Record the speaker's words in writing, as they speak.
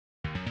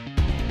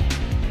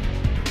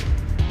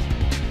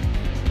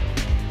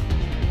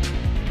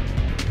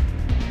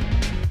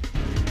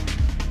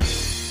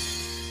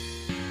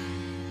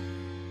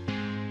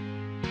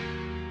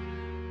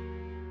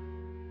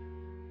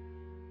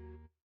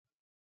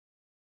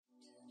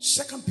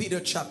2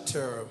 Peter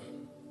chapter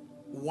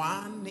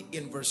 1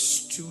 in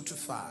verse 2 to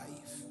 5.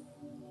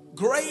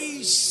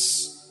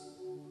 Grace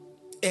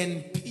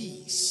and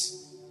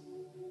peace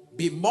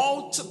be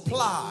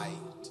multiplied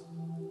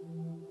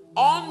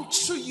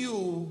unto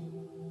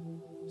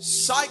you.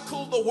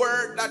 Cycle the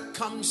word that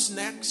comes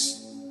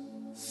next,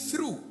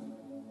 through.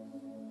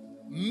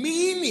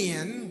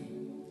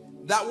 Meaning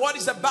that what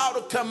is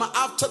about to come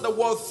after the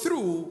word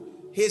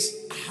through is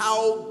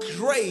how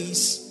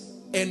grace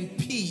and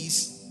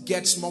peace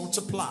gets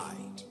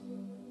multiplied.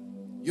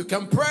 You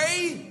can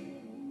pray,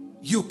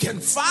 you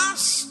can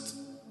fast.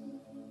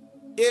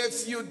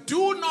 If you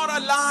do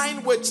not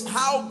align with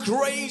how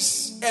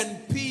grace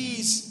and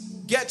peace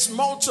gets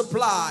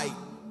multiplied,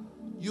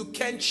 you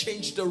can't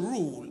change the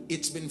rule.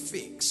 It's been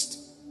fixed.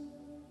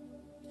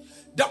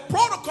 The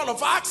protocol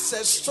of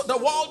access to the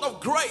world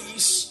of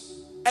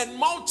grace and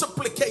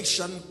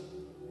multiplication,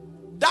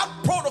 that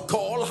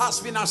protocol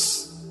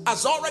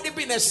has already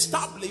been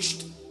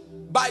established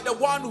by the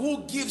one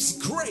who gives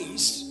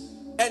grace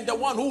and the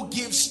one who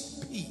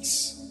gives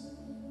peace.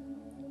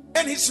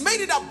 And he's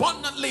made it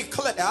abundantly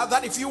clear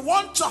that if you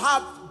want to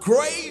have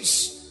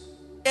grace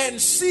and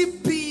see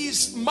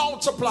peace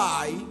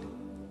multiplied,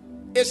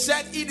 it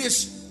said it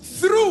is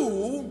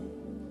through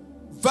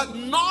the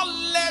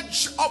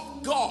knowledge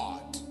of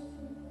God.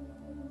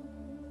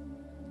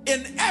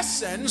 In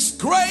essence,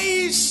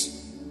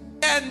 grace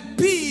and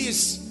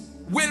peace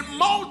will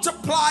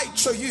multiply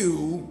to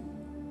you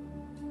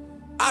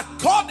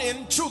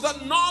according to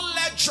the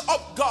knowledge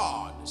of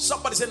God.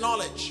 Somebody say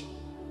knowledge.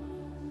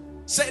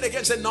 Say it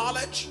again, say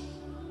knowledge.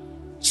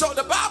 So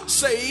the Bible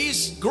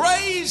says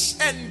grace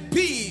and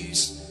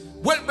peace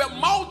will be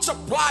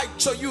multiplied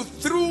to you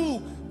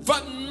through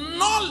the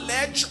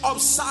knowledge of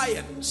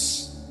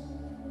science,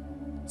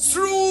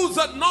 through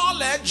the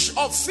knowledge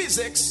of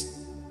physics,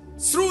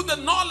 through the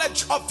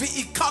knowledge of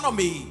the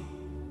economy.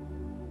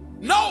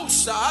 No,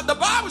 sir, the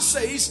Bible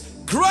says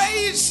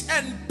grace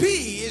and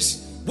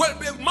peace will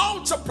be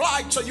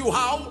multiplied to you.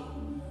 How?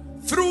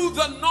 Through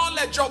the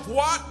knowledge of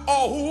what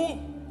or who?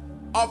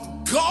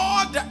 Of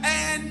God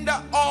and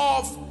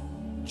of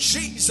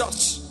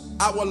Jesus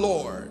our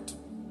Lord.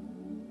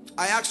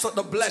 I ask for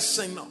the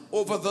blessing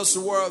over this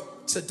word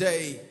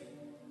today,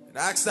 and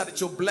I ask that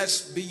it will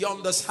bless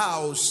beyond this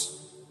house.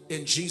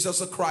 In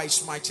Jesus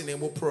Christ's mighty name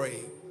we pray.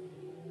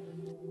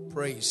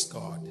 Praise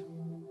God.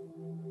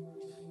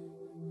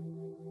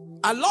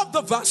 I love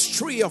the verse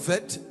 3 of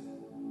it.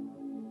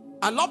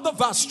 I love the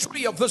verse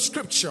 3 of the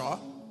scripture.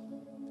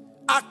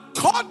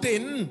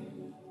 According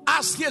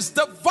as his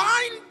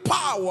divine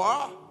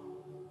power,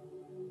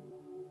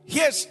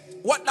 here's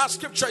what that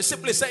scripture is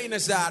simply saying,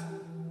 is that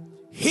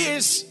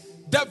his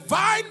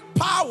divine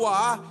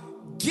power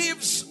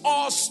gives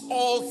us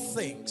all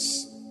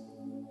things.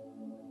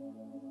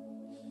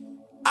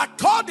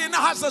 According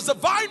as his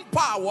divine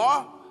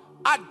power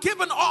had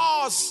given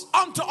us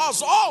unto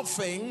us all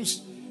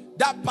things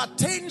that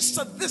pertains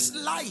to this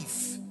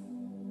life.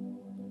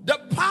 The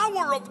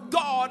power of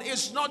God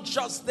is not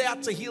just there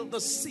to heal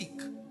the sick.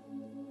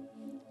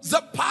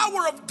 The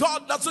power of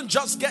God doesn't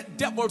just get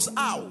devils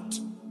out.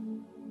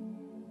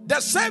 The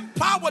same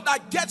power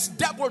that gets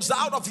devils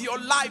out of your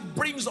life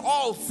brings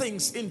all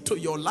things into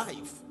your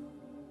life.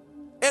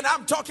 And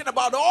I'm talking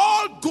about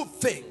all good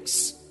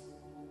things.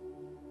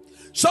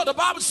 So the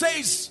Bible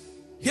says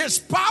his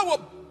power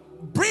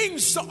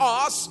brings to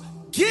us,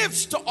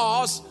 gives to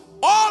us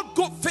all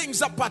good things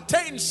that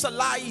pertains to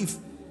life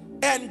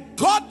and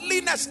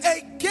godliness,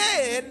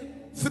 again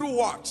through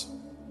what?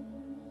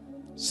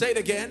 Say it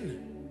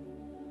again.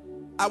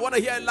 I want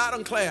to hear it loud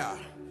and clear.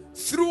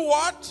 Through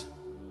what?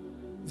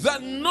 The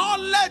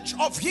knowledge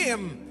of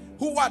him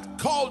who had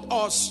called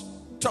us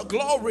to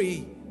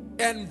glory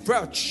and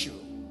virtue.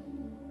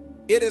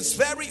 It is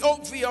very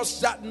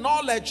obvious that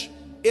knowledge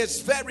is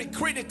very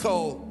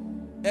critical,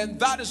 and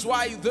that is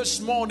why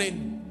this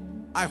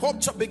morning I hope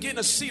to begin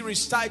a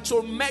series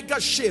titled Mega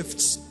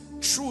Shifts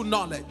Through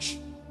Knowledge.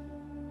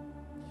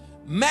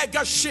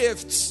 Mega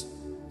shifts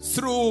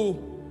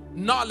through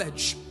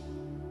knowledge.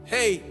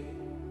 Hey,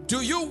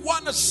 do you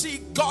want to see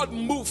God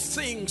move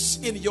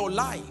things in your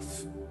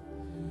life?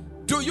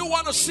 Do you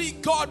want to see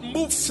God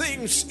move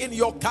things in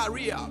your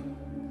career?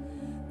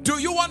 Do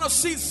you want to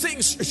see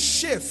things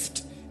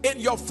shift in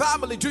your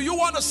family? Do you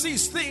want to see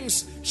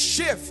things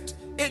shift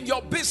in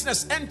your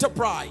business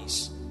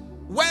enterprise?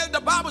 Well,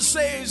 the Bible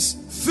says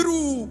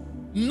through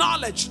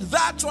knowledge.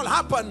 That will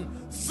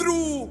happen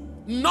through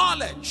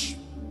knowledge.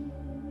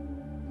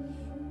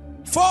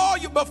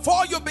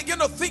 Before you begin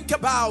to think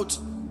about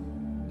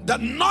the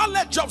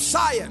knowledge of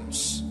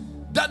science,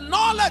 the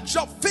knowledge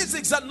of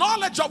physics, the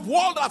knowledge of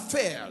world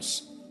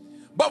affairs,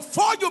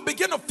 before you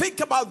begin to think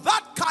about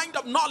that kind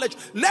of knowledge,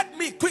 let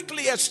me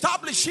quickly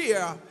establish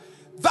here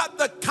that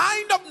the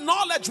kind of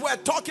knowledge we're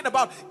talking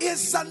about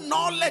is the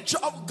knowledge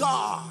of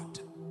God.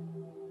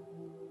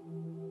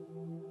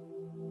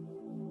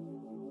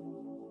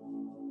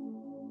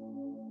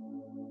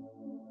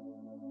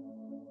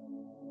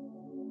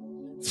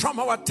 From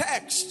our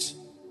text,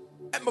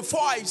 and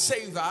before I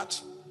say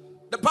that,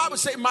 The Bible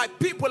says, my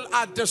people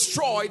are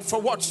destroyed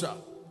for what, sir?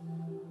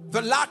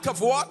 The lack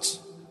of what?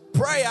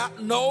 Prayer?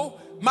 No.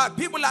 My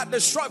people are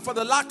destroyed for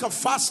the lack of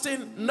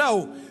fasting?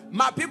 No.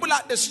 My people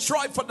are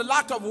destroyed for the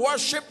lack of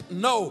worship?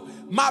 No.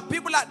 My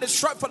people are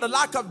destroyed for the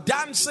lack of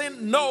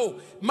dancing? No.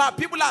 My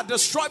people are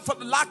destroyed for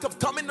the lack of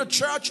coming to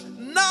church?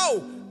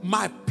 No.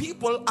 My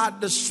people are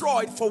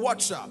destroyed for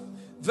what, sir?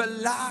 The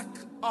lack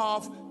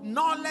of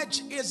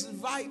knowledge is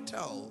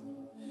vital.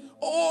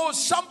 Oh,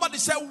 somebody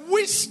said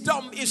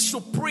wisdom is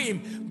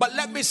supreme. But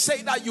let me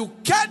say that you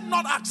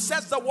cannot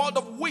access the world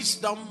of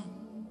wisdom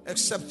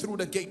except through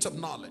the gate of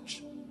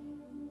knowledge.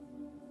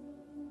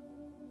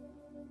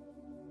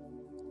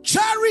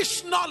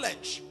 Cherish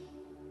knowledge.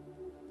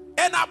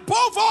 And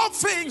above all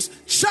things,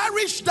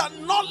 cherish the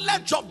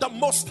knowledge of the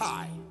Most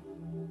High.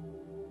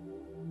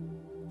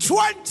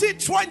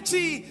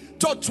 2020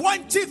 to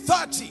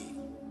 2030.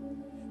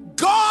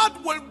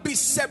 God will be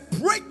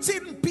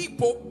separating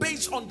people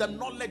based on the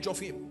knowledge of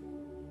Him.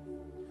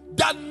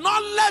 The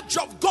knowledge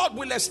of God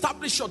will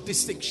establish your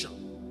distinction.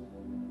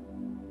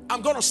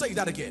 I'm going to say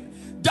that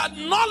again. The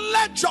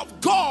knowledge of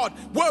God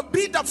will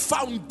be the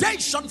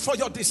foundation for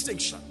your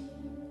distinction.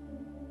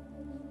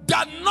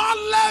 The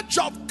knowledge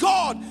of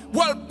God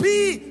will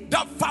be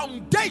the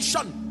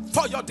foundation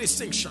for your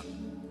distinction.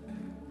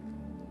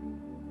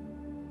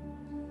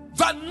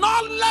 The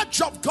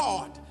knowledge of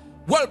God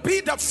will be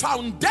the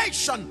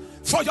foundation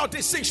for your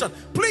distinction.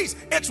 Please,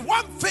 it's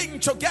one thing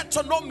to get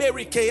to know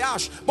Mary Kay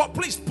Ash, but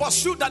please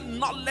pursue the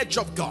knowledge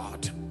of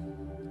God.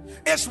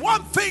 It's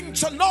one thing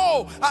to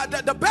know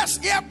the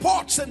best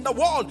airports in the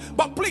world,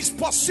 but please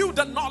pursue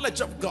the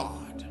knowledge of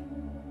God.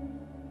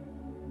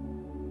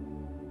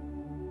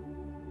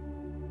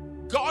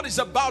 God is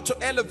about to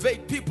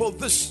elevate people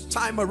this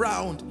time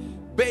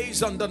around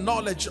based on the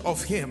knowledge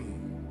of Him.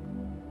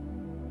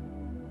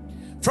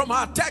 From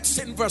our text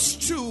in verse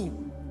 2,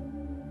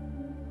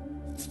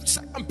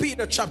 2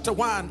 Peter chapter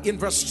 1 in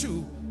verse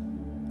 2,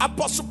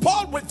 Apostle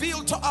Paul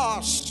revealed to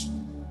us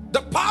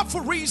the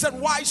powerful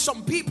reason why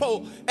some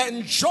people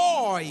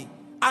enjoy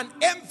an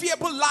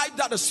enviable life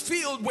that is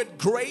filled with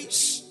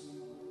grace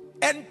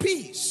and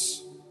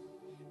peace.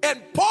 And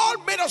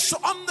Paul made us to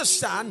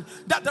understand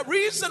that the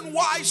reason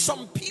why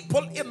some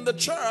people in the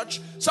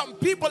church, some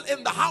people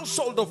in the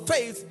household of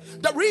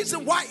faith, the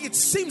reason why it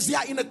seems they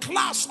are in a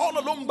class all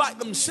alone by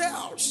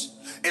themselves,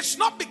 it's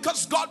not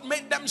because God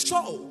made them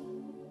so.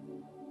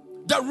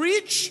 The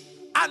rich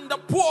and the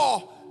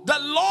poor, the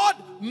Lord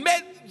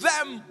made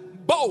them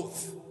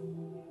both.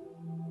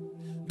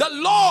 The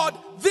Lord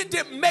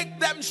didn't make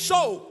them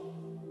so.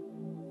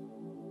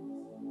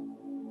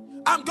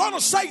 I'm going to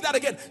say that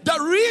again. The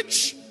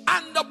rich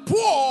and the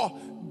poor,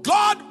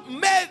 God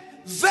made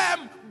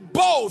them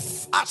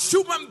both as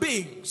human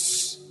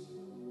beings.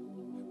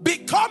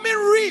 Becoming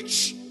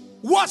rich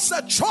was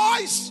a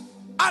choice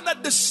and a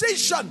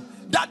decision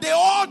that they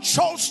all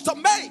chose to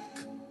make.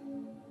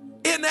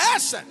 In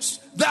essence,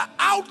 the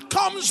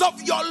outcomes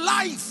of your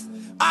life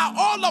are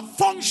all a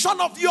function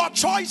of your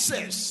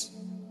choices.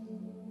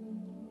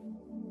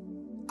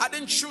 I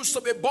didn't choose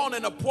to be born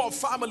in a poor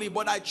family,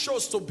 but I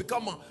chose to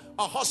become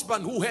a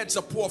husband who heads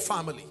a poor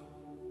family.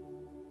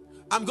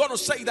 I'm going to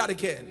say that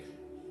again.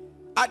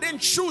 I didn't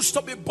choose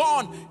to be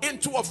born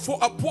into a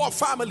poor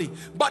family,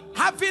 but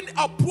having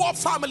a poor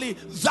family,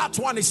 that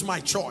one is my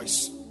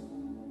choice.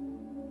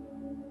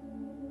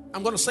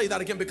 I'm going to say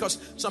that again because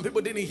some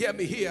people didn't hear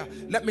me here.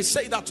 Let me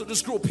say that to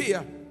this group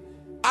here.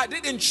 I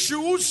didn't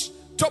choose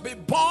to be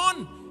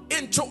born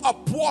into a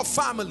poor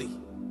family,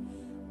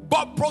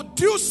 but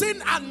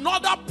producing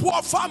another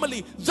poor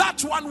family,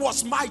 that one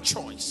was my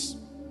choice.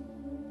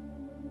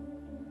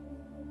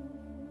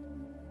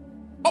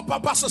 Oh,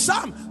 Pastor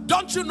Sam,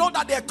 don't you know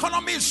that the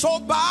economy is so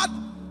bad?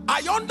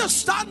 I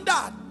understand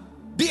that.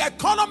 The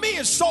economy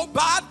is so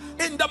bad.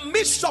 In the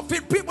midst of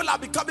it, people are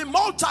becoming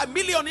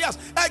multi-millionaires.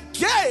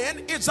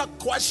 Again, it's a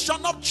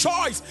question of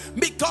choice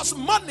because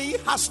money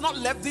has not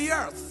left the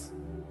earth.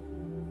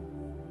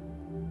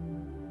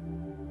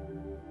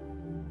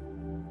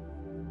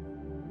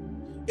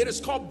 It is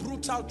called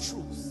brutal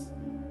truth.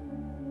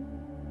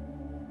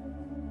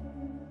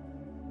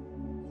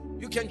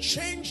 You can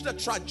change the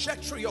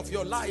trajectory of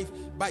your life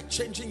by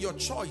changing your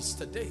choice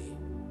today.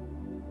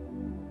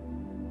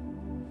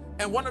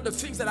 And one of the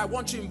things that I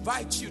want to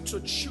invite you to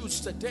choose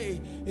today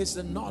is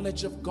the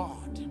knowledge of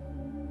God.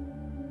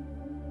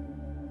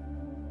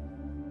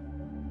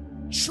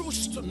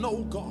 Choose to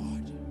know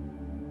God.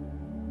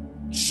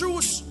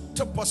 Choose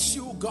to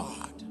pursue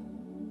God.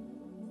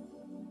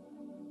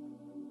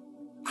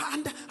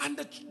 And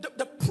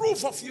the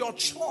proof of your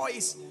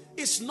choice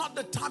is not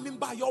determined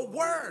by your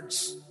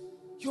words,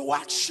 your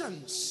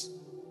actions,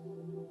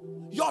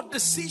 your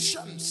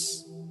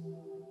decisions.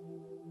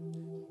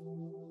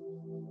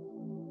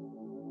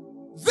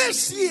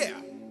 This year,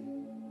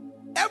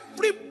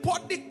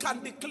 everybody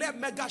can declare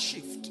mega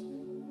shift,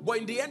 but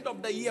in the end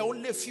of the year,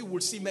 only a few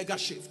will see mega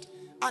shift.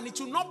 And it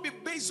will not be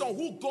based on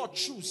who God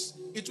chooses.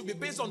 It will be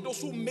based on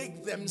those who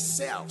make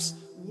themselves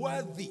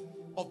worthy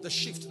of the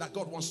shift that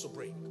God wants to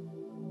bring.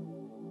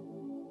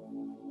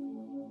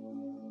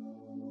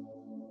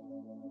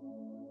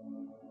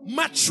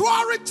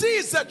 Maturity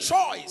is a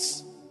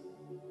choice.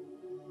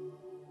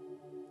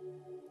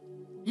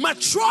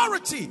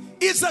 Maturity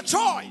is a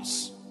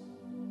choice.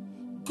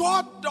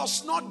 God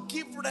does not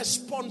give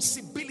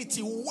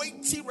responsibility,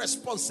 weighty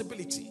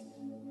responsibility.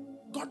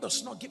 God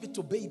does not give it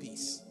to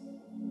babies.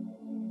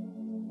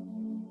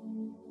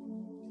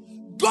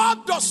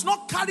 God does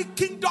not carry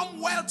kingdom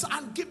wealth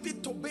and give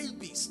it to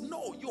babies.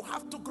 No, you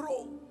have to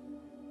grow.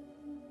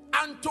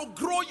 And to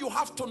grow, you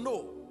have to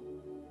know.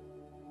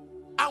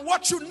 And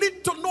what you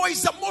need to know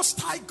is the Most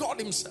High God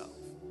Himself.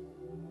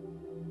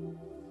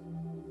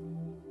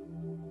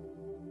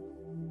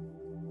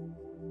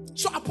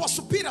 So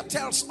Apostle Peter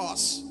tells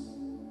us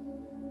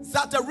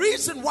that the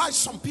reason why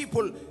some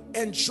people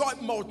enjoy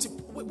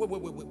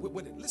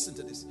wait, listen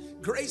to this.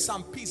 Grace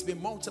and peace be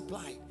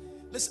multiplied.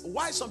 Listen,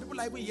 why some people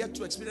are even yet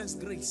to experience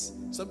grace.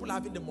 Some people are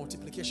having the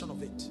multiplication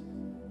of it.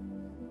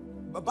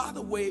 But by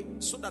the way,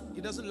 so that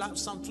it doesn't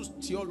sound too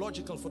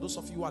theological for those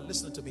of you who are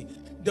listening to me,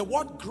 the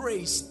word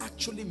grace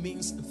actually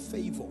means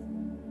favor.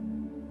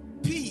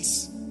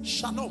 Peace,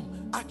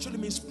 shalom, actually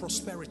means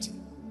prosperity.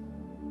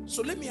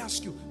 So let me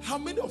ask you, how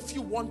many of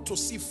you want to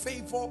see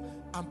favor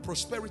and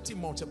prosperity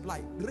multiply?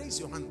 Raise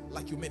your hand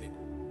like you mean it.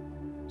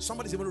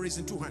 Somebody's even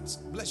raising 2 hands.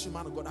 Bless you,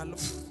 man of God. I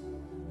love you.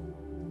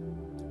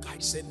 Guy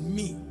said,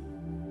 me.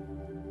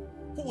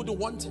 Who would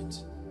want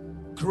it?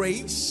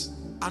 Grace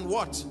and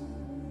what?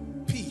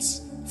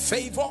 Peace.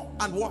 Favor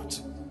and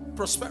what?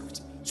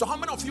 Prosperity. So how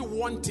many of you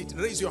want it?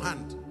 Raise your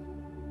hand.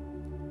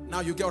 Now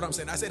you get what I'm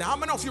saying. I said, how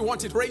many of you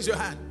want it? Raise your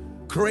hand.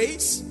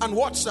 Grace and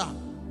what, sir?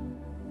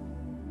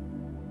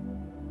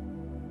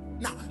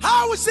 Now,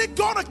 how is it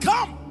going to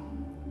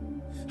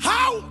come?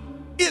 How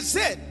is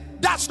it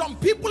that some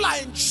people are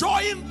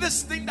enjoying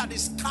this thing that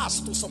is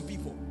cast to some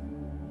people?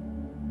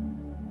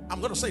 I'm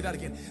going to say that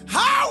again.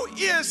 How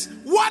is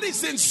what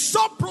is in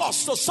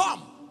surplus to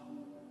some?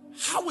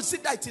 How is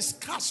it that it is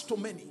cast to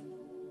many?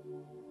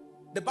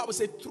 The Bible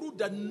says through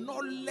the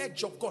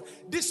knowledge of God.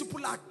 These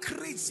people are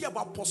crazy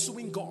about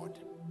pursuing God.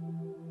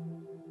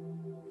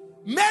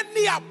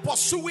 Many are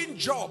pursuing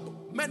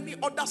job. Many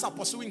others are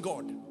pursuing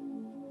God.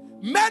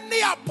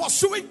 Many are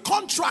pursuing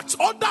contracts.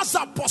 Others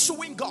are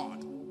pursuing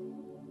God.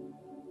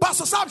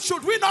 Pastor Sam,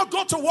 should we not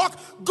go to work?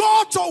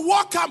 Go to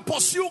work and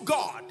pursue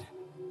God.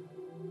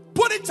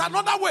 Put it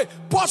another way.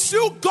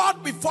 Pursue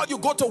God before you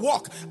go to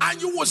work,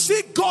 and you will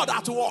see God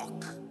at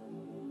work.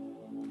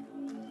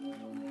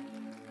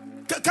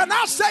 Can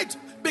I say it?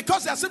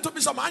 Because there seem to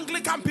be some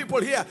Anglican people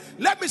here.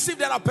 Let me see if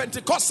there are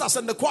Pentecostals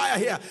in the choir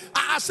here.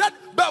 I said,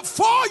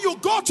 before you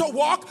go to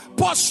work,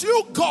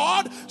 pursue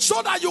God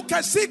so that you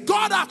can see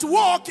God at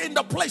work in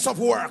the place of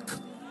work.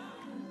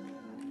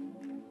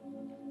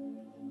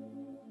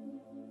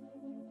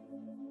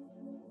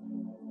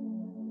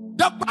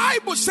 The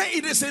Bible says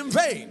it is in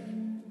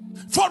vain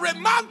for a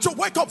man to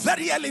wake up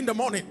very early in the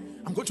morning.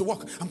 I'm going to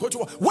work. I'm going to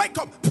work. Wake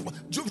up.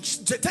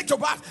 Take your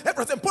bath.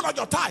 Everything. Put on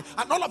your tie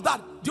and all of that.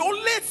 The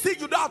only thing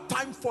you don't have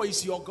time for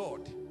is your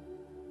God.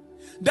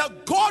 The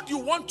God you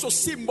want to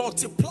see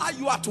multiply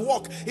you at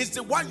work is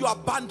the one you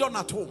abandon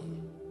at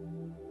home.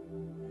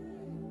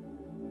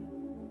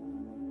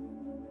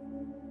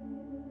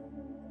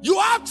 You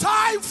have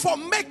time for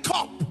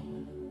makeup,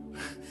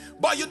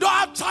 but you don't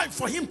have time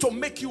for Him to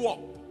make you up.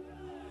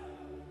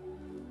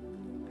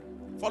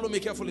 Follow me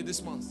carefully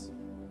this month.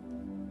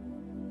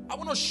 I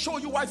want to show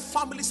you why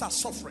families are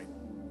suffering.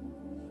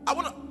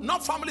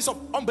 Not families of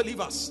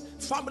unbelievers,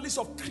 families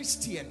of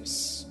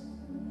Christians.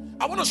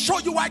 I want to show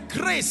you why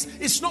grace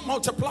is not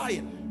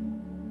multiplying.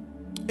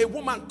 A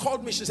woman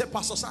called me. She said,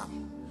 Pastor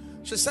Sam,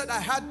 she said, I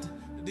had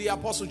the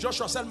Apostle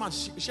Joshua Selman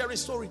sharing a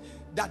story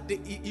that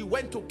he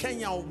went to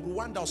Kenya or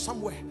Rwanda or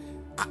somewhere,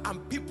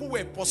 and people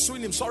were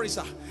pursuing him. Sorry,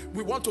 sir,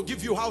 we want to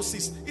give you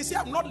houses. He said,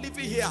 I'm not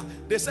living here.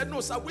 They said,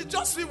 no, sir, we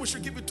just feel we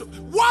should give it to.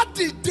 What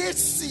did they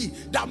see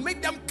that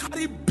made them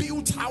carry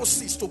built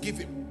houses to give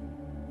him?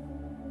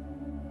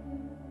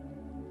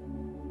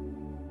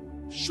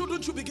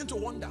 Shouldn't you begin to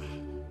wonder?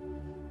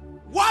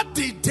 What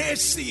did they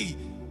see?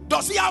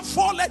 Does he have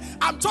 4 legs?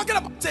 I'm talking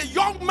about a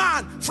young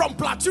man from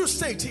Plateau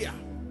State here.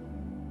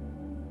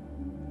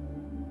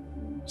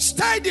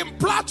 Stayed in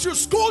Plateau,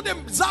 schooled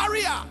in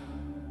Zaria.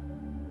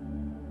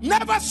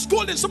 Never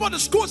schooled in some of the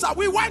schools that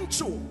we went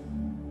to.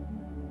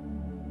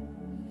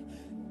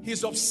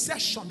 His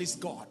obsession is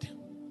God.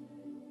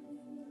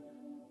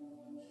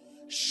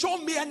 Show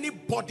me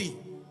anybody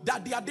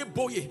that they are the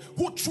boy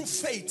who through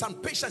faith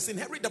and patience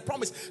inherit the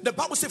promise. The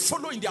Bible says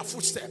follow in their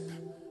footsteps.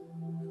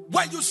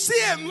 When you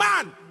see a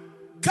man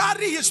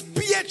carry his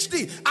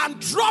PhD and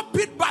drop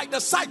it by the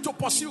side to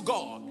pursue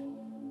God.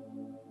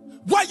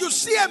 When you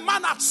see a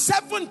man at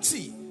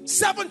 70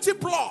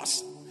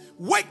 plus,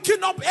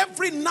 waking up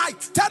every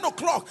night 10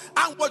 o'clock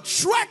and will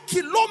trek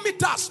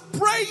kilometers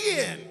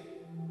praying,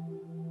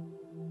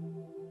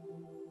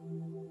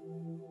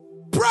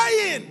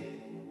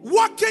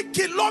 walking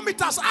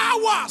kilometers,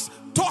 hours,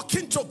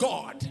 talking to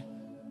God.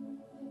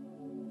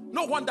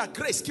 No wonder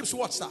grace keeps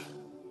what, sir?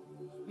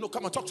 No,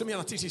 come and talk to me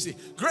on a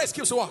TTC. Grace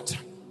keeps what?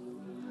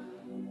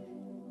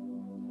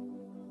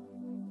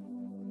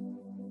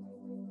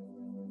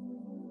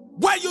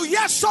 you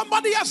hear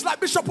somebody else like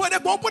Bishop when they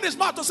open his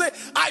mouth to say,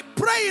 I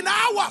pray in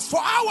hours, for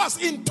hours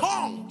in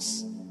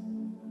tongues.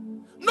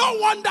 No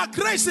wonder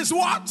grace is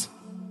what?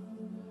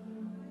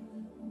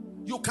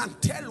 You can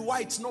tell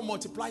why it's not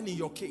multiplying in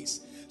your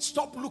case.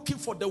 Stop looking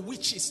for the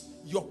witches.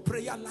 Your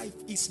prayer life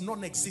is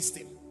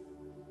non-existent.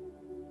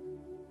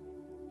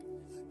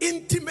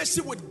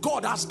 Intimacy with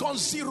God has gone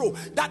zero.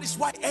 That is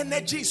why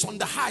energy is on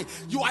the high.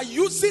 You are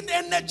using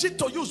energy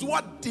to use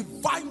what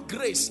divine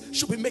grace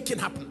should be making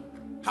happening.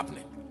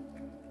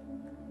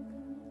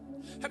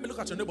 Let me look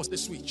at your neighbor, say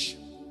switch.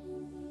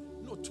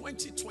 No,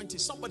 2020,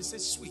 somebody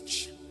says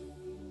switch.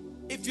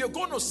 If you're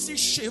going to see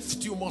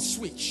shift, you must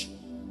switch.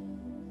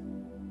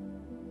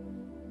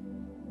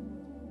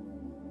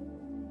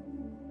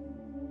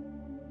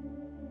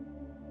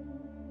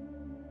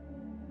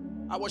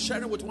 I was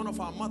sharing with one of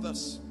our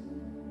mothers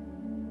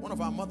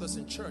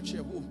in church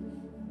here who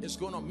is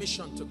going on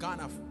mission to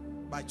Ghana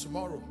by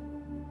tomorrow.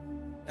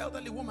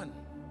 Elderly woman,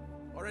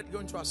 already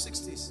going to her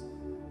 60s.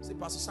 Say,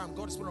 Pastor Sam,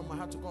 God is put on my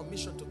heart to go on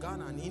mission to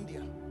Ghana and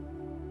India.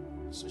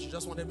 So she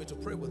just wanted me to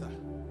pray with her.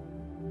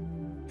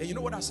 And you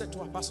know what I said to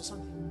her, Pastor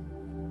Sunday?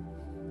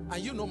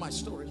 And you know my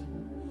story.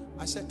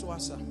 I said to her,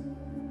 sir,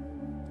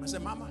 I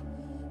said, Mama,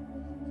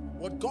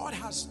 what God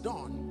has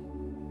done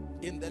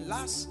in the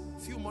last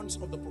few months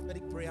of the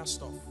prophetic prayer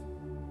stuff,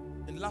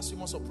 in the last few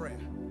months of prayer,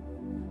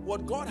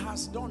 what God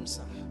has done,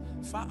 sir,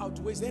 far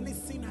outweighs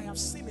anything I have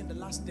seen in the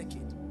last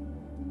decade.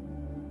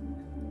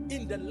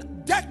 In the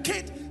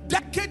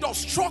decade of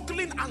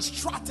struggling and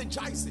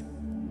strategizing.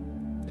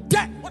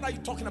 What are you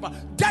talking about?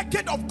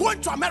 Decade of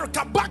going to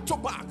America back to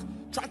back,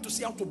 trying to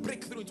see how to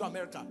break through into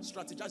America,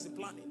 strategizing,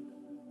 planning.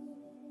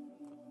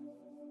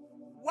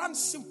 One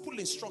simple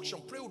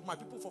instruction: pray with my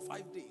people for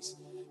 5 days.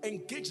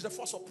 Engage the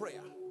force of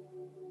prayer.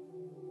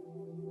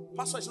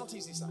 Pastor, it's not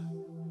easy, sir.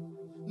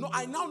 No,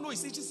 I now know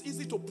it's just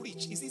easy to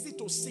preach, it's easy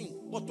to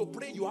sing, but to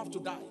pray you have to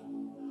die.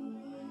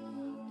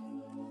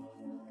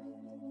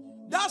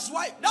 That's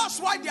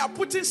why they are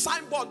putting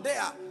signboard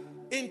there.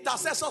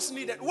 Intercessors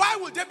needed. Why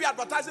will they be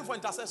advertising for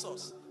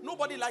intercessors?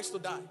 Nobody likes to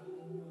die.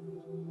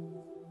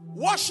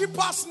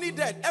 Worshippers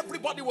needed.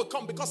 Everybody will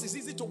come because it's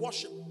easy to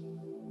worship.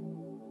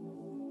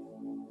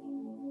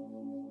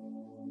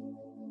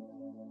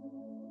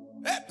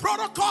 Hey,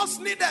 protocols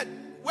needed.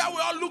 Where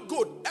we all look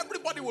good,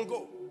 everybody will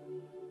go.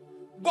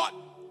 But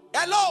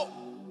hello,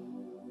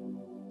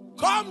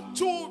 come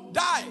to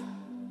die.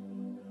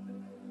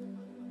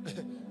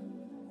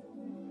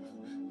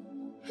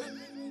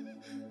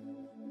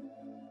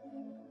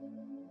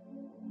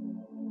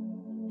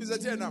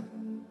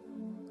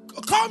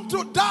 Come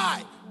to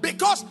die,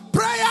 because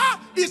prayer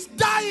is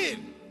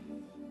dying.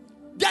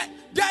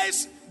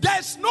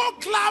 There's no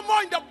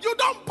clamor in the. You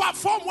don't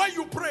perform when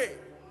you pray.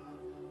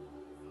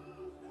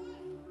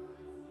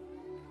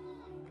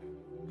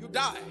 You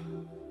die.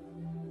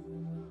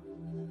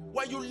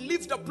 When you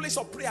leave the place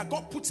of prayer,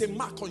 God puts a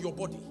mark on your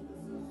body.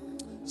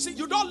 See,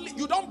 you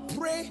don't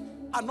pray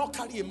and not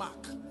carry a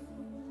mark.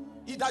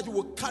 Either you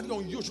will carry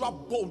unusual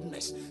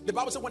boldness. The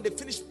Bible said when they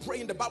finished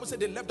praying, the Bible said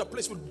they left the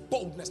place with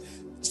boldness.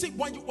 See,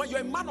 when you're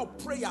a man of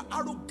prayer,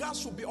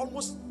 arrogance will be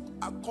almost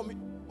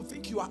you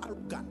think you are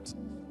arrogant.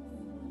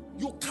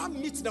 You can't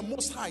meet the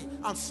most high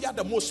and fear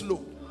the most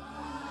low.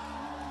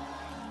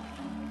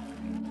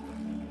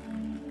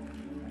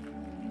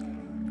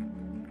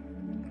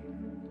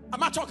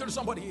 Am I talking to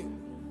somebody here?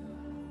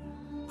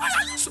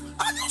 I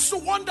used to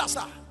wonder,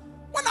 sir.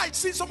 When I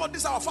see some of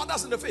these our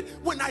fathers in the faith,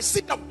 when I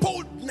see the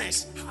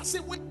boldness, I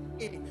say, wait,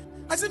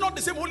 I say not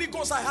the same Holy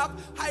Ghost I have.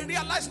 I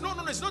realize, no,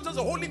 it's not just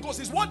the Holy Ghost,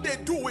 it's what they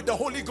do with the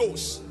Holy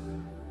Ghost.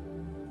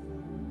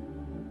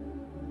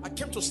 I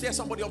came to steer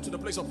somebody up to the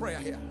place of prayer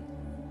here.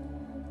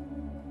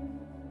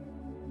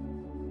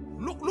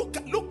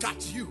 Look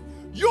at you.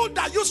 You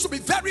that used to be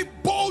very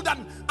bold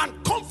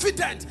and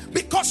confident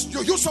because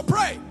you used to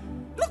pray.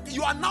 Look,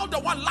 you are now the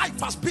one life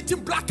has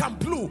beaten black and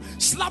blue,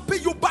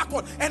 slapping you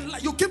backward, and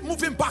you keep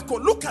moving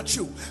backward. Look at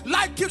you.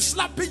 Life keeps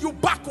slapping you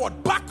backward.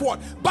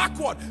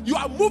 You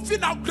are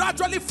moving out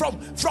gradually from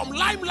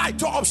limelight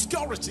to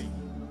obscurity.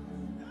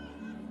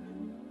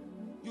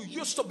 You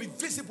used to be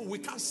visible. We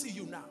can't see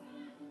you now.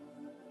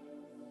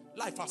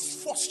 Life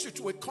has forced you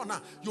to a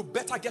corner. You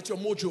better get your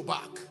mojo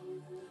back.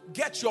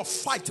 Get your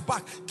fight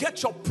back.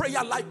 Get your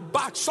prayer life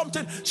back.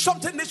 Something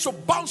needs to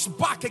bounce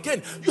back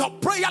again. Your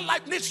prayer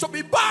life needs to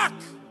be back.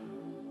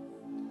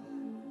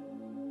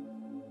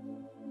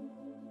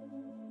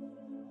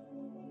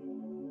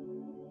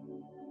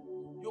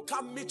 You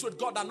can't meet with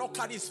God and not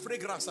carry his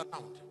fragrance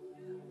around.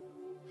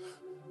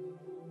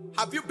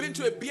 Have you been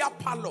to a beer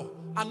parlor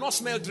and not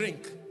smell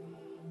drink?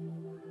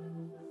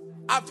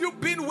 Have you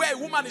been where a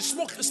woman is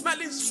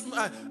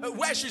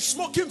where she's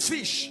smoking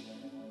fish,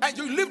 and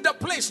you leave the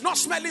place not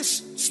smelling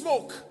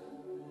smoke?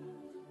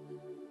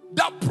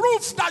 The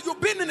proof that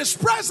you've been in his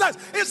presence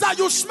is that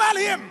you smell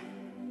him.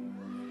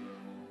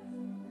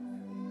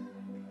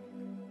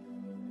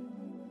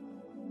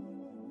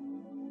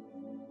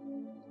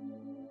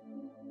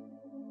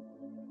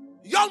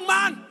 Young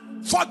man,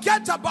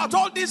 Forget about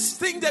all these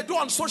things they do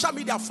on social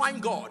media.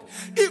 Find God.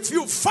 If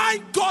you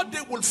find God,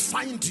 they will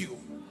find you.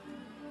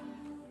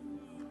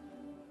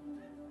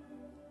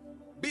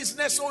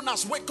 Business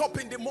owners wake up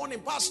in the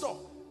morning, pastor.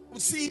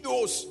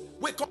 CEOs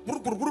wake up.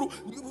 Help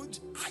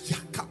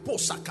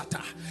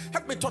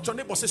me touch your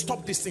neighbor. Say,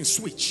 stop this thing.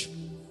 Switch.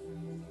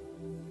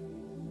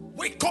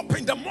 Wake up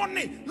in the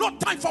morning. No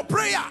time for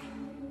prayer.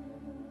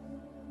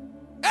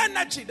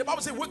 Energy. The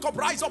Bible says, wake up,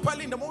 rise up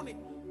early in the morning,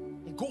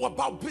 and go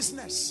about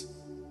business.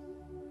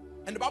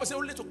 And the Bible says,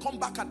 only to come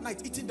back at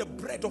night eating the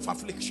bread of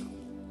affliction.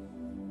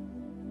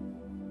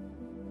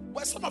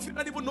 Well, some of you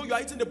don't even know you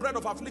are eating the bread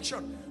of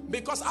affliction,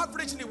 because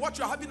averagely what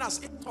you're having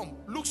as income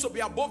looks to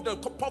be above the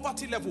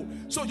poverty level.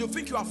 So you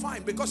think you are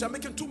fine because you're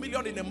making 2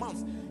 million in a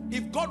month.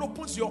 If God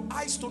opens your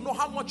eyes to know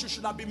how much you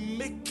should have been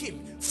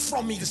making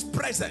from his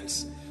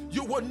presence,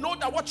 you will know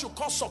that what you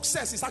call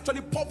success is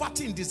actually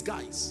poverty in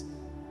disguise.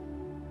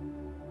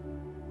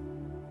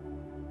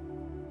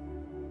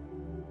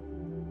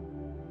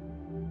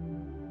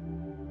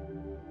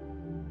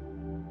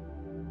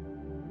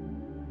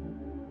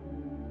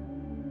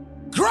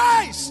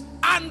 Grace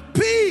and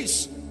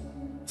peace,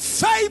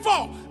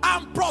 favor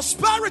and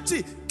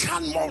prosperity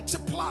can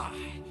multiply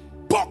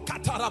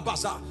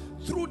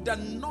through the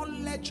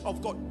knowledge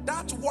of God.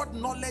 That word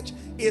knowledge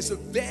is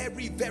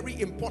very, very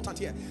important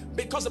here,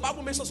 because the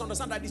Bible makes us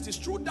understand that it is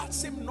through that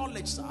same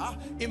knowledge, sir,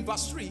 in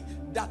verse 3,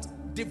 that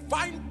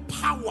divine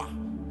power,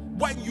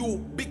 when you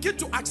begin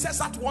to access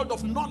that world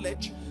of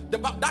knowledge,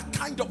 that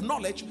kind of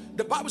knowledge,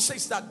 the Bible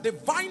says that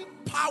divine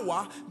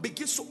power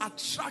begins to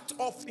attract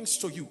all things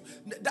to you.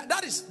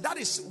 That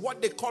is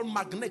what they call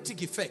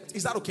magnetic effect.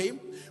 Is that okay?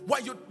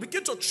 When you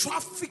begin to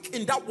traffic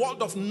in that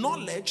world of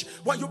knowledge,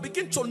 when you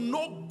begin to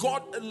know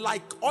God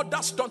like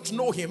others don't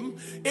know him,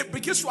 it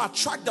begins to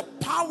attract the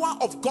power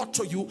of God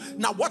to you.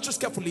 Now watch this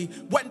carefully.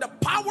 When the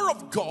power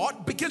of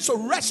God begins to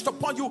rest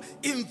upon you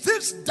in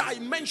this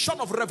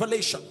dimension of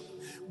revelation,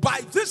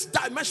 by this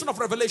dimension of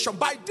revelation,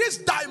 by this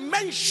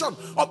dimension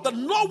of the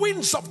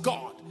knowings of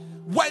God,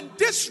 when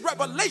this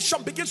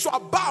revelation begins to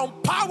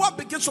abound, power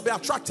begins to be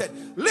attracted.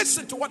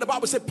 Listen to what the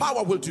Bible says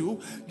power will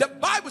do. The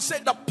Bible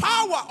says the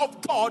power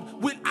of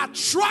God will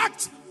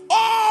attract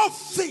all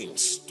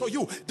things to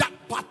you that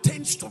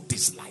pertains to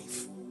this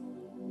life.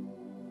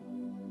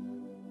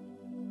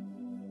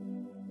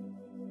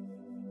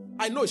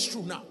 I know it's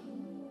true now.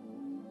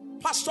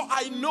 Pastor,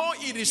 I know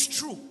it is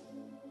true.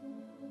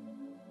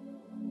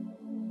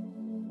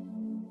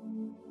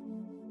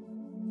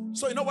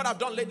 So you know what I've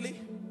done lately?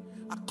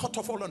 I cut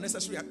off all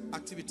unnecessary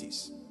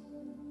activities.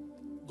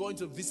 Going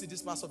to visit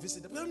this pastor,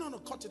 visit them. No,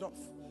 cut it off.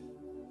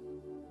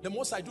 The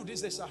most I do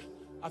these days,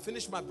 I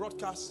finish my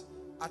broadcast,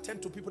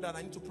 attend to people that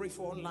I need to pray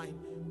for online,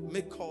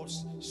 make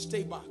calls,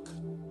 stay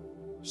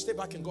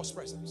back in God's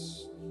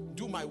presence,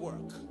 do my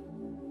work.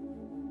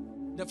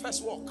 The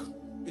first walk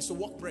is to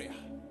walk prayer.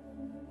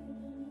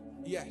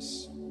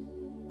 Yes.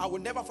 I will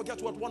never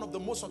forget what one of the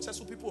most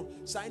successful people,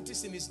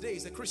 scientists in his day,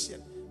 is a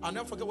Christian. I'll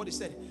never forget what he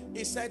said.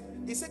 He said,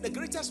 the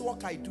greatest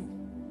work I do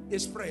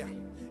is prayer.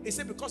 He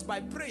said, because by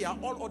prayer,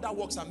 all other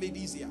works are made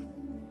easier.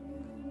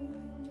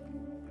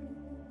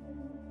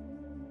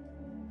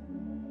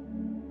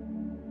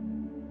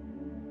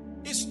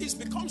 It's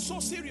become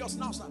so serious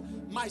now, sir.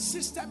 My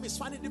system is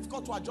finding it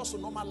difficult to adjust to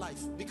normal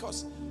life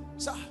because,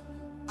 sir,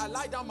 I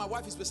lie down, my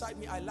wife is beside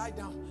me, I lie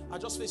down, I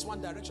just face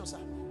one direction, sir.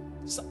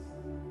 Sir,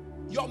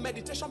 your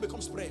meditation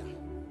becomes prayer.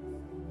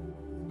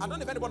 I don't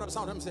know if anybody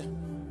understands what I'm saying.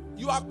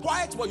 You are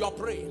quiet but you are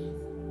praying.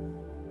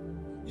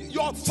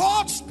 Your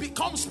thoughts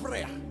becomes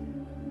prayer.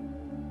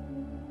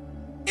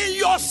 In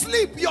your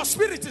sleep, your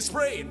spirit is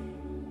praying.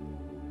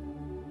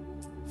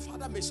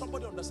 Father, may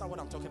somebody understand what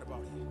I'm talking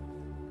about here.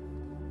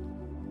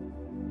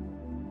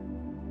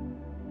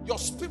 Your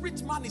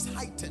spirit man is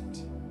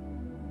heightened.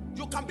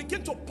 You can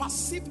begin to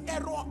perceive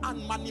error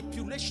and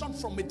manipulation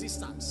from a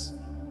distance.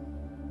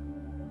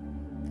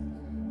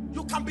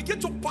 You can begin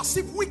to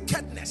perceive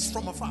wickedness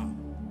from afar.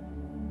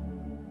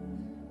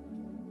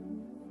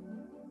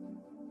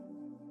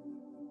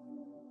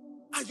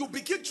 And you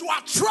begin to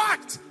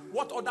attract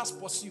what others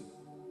pursue.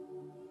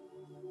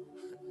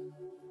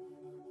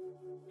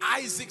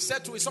 Isaac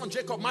said to his son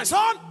Jacob, my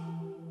son,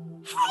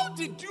 how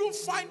did you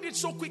find it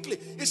so quickly?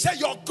 He said,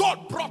 your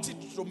God brought it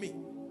to me.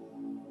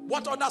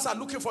 What others are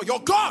looking for,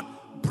 your God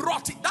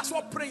brought it. That's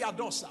what prayer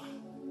does, sir.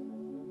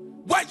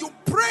 When you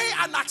pray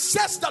and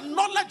access the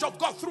knowledge of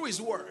God through his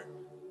word,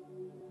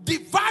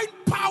 divine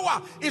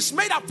power is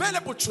made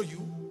available to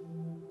you,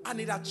 and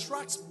it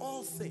attracts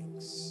all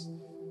things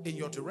in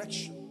your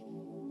direction.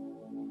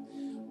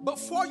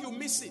 Before you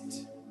miss it,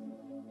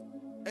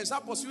 and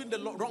start pursuing the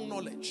wrong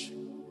knowledge,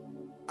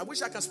 I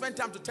wish I can spend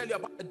time to tell you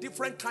about a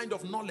different kind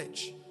of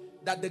knowledge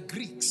that the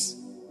Greeks,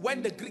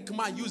 when the Greek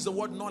man used the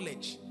word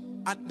knowledge,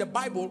 and the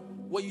Bible,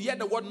 when you hear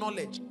the word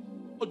knowledge,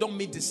 they don't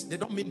mean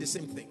the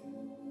same thing.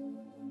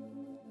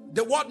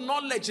 The word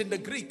knowledge in the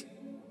Greek,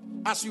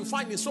 as you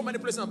find in so many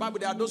places in the Bible,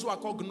 there are those who are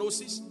called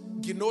gnosis,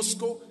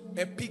 ginosko,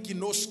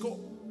 epiginosko.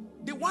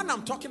 The one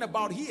I'm talking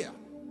about here,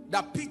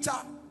 that Peter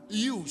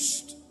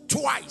used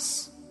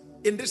twice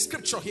in this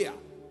scripture here.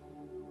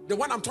 The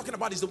one I'm talking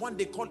about is the one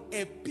they call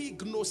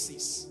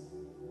epignosis.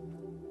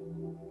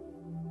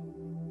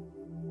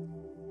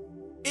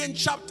 In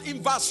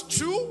verse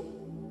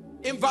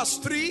 2, in verse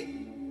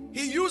 3,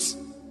 he used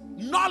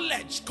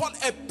knowledge called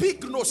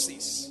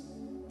epignosis.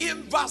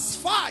 In verse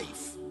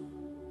 5,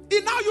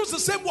 he now used the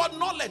same word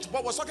knowledge,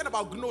 but was talking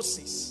about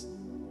gnosis.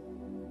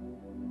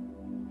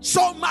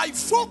 So my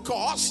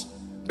focus,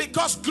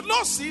 because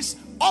gnosis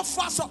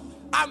offers,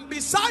 and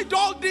beside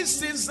all these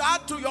things,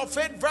 add to your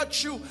faith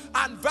virtue,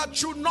 and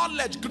virtue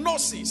knowledge,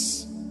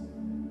 gnosis.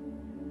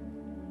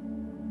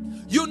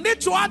 You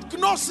need to add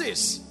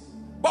gnosis.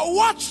 But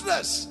watch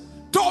this.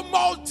 To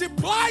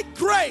multiply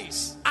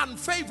grace and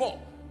favor,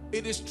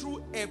 it is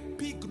through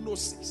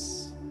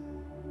epignosis.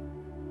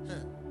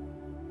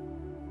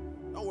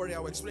 Don't worry,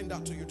 I'll explain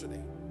that to you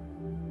today.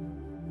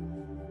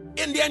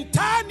 In the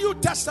entire New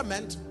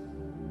Testament,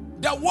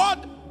 the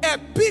word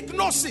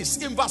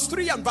epignosis in verse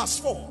 3 and verse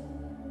 4,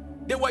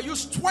 they were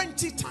used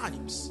 20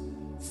 times.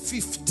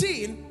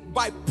 15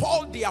 by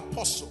Paul the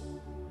Apostle.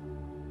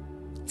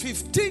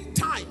 15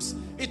 times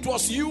it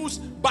was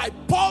used by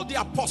Paul the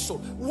Apostle.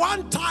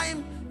 One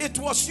time it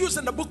was used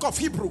in the book of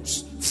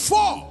Hebrews.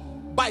 4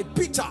 by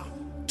Peter.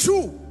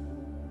 2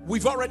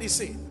 we've already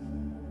seen.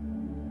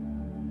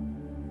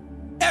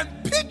 And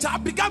Peter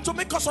began to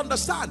make us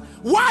understand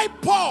why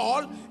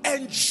Paul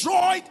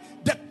enjoyed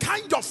the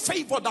kind of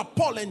favor that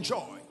Paul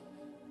enjoyed.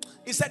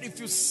 He said,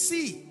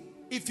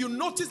 if you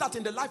notice that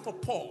in the life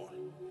of Paul,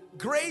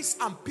 grace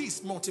and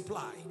peace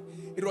multiplied,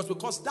 it was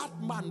because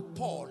that man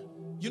Paul,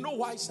 you know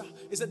why, sir?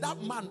 He said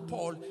that man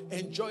Paul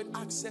enjoyed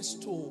access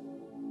to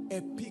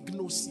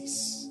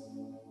epignosis,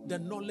 the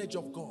knowledge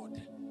of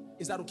God.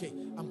 Is that okay?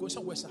 I'm going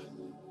somewhere, sir.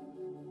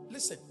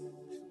 Listen,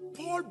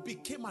 Paul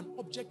became an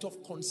object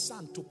of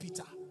concern to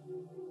Peter.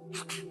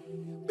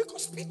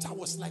 Because Peter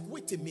was like,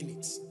 wait a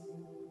minute.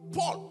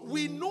 Paul,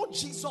 we know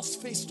Jesus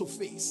face to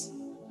face.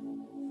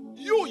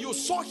 You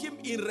saw him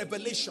in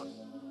Revelation.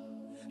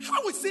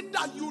 How is it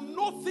that you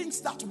know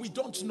things that we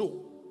don't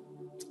know?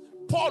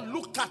 Paul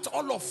looked at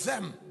all of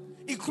them,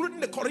 including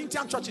the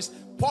Corinthian churches.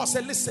 Paul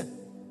said, listen,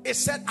 he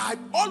said,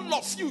 all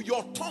of you,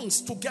 your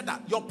tongues together,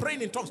 you're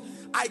praying in tongues.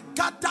 I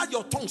gather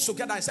your tongues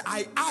together. I said,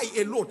 I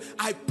alone,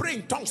 I pray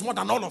in tongues more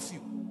than all of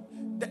you.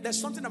 There's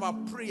something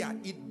about prayer.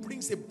 It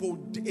brings a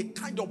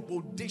kind of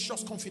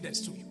bodacious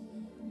confidence to you.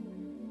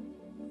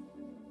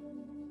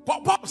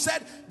 But Paul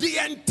said, the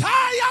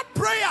entire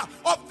prayer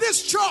of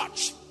this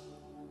church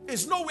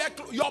is nowhere,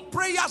 your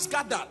prayers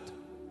gathered,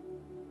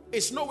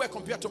 it's nowhere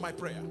compared to my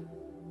prayer.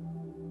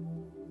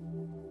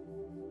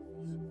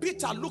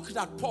 Peter looked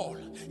at Paul.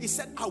 He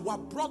said, our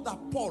brother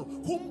Paul,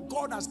 whom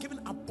God has given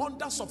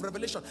abundance of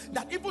revelation,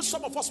 that even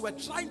some of us were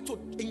trying to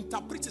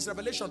interpret his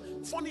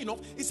revelation. Funny enough,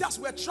 he says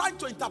we're trying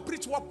to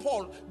interpret what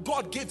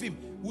God gave him.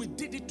 We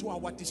did it to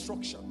our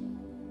destruction.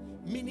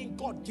 Meaning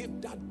God gave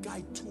that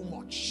guy too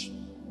much.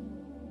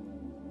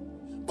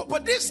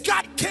 But this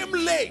guy came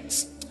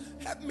late.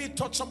 Help me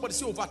touch somebody.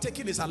 Say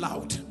overtaking is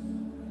allowed.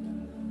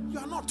 You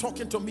are not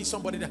talking to me,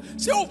 somebody there.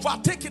 Say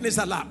overtaking is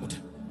allowed.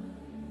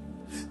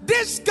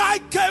 This guy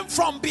came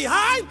from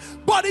behind,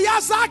 but he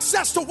has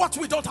access to what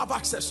we don't have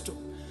access to.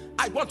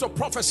 I want to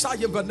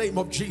prophesy in the name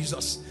of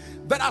Jesus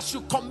that as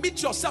you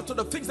commit yourself to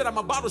the things that I'm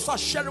about to start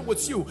sharing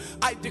with you,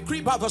 I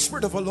decree by the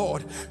Spirit of the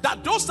Lord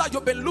that those that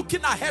you've been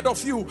looking ahead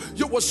of you,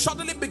 you will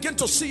suddenly begin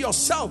to see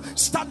yourself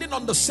standing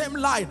on the same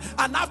line.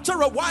 And after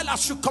a while,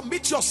 as you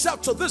commit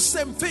yourself to these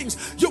same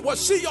things, you will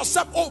see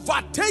yourself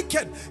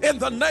overtaken in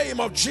the name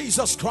of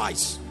Jesus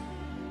Christ.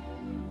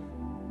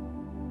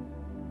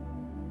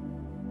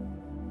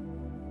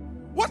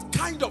 What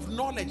kind of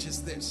knowledge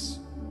is this?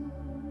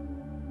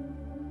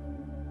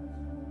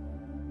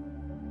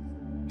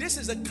 This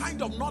is the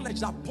kind of knowledge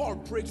that Paul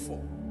prayed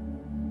for.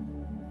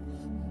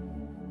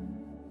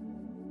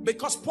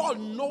 Because Paul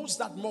knows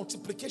that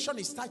multiplication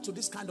is tied to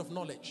this kind of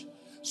knowledge.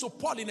 So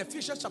Paul in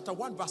Ephesians chapter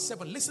 1 verse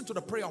 7, listen to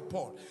the prayer of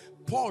Paul.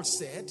 Paul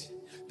said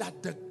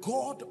that the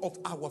God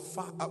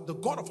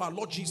of our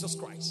Lord Jesus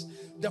Christ,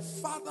 the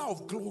Father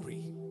of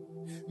glory,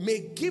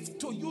 may give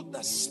to you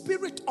the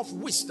spirit of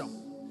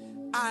wisdom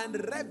and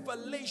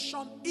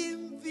revelation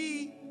in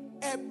the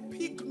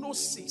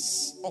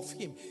epignosis of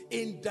him,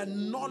 in the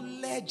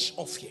knowledge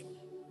of him.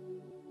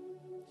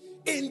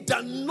 In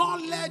the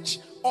knowledge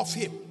of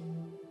him.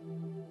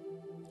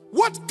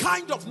 What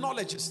kind of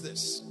knowledge is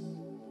this?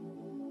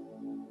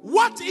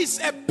 What is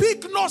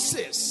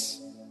epignosis?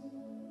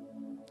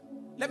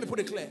 Let me put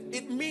it clear.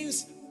 It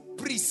means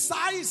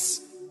precise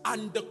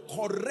and the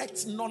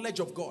correct knowledge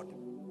of God.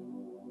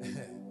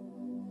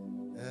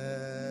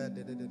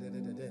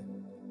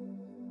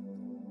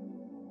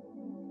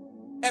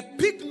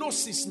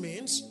 Epignosis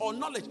means, or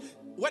knowledge.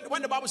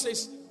 When the Bible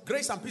says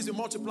grace and peace will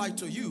multiply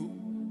to you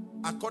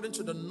according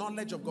to the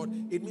knowledge of God,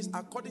 it means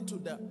according to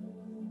the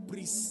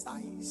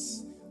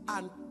precise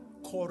and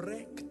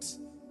correct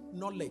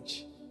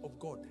knowledge of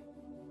God.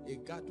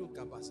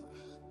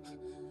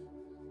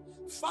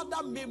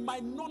 Father, may my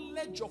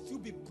knowledge of you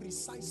be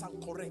precise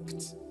and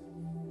correct.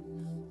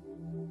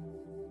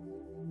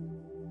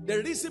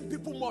 The reason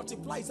people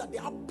multiply is that they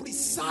have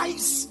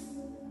precise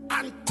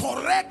and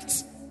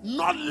correct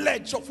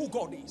knowledge of who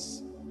God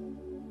is.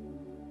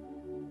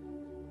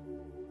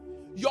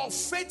 Your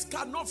faith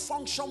cannot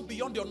function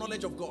beyond your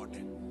knowledge of God.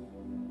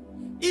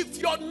 If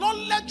your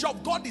knowledge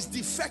of God is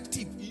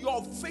defective,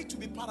 your faith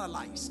will be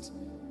paralyzed.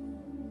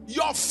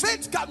 Your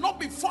faith cannot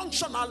be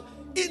functional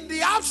in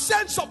the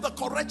absence of the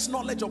correct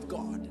knowledge of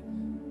God.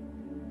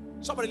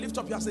 Somebody lift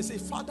up your hands and say,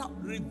 Father,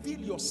 reveal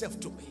yourself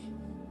to me.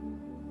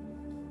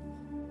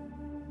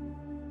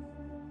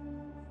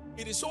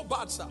 It is so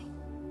bad, sir,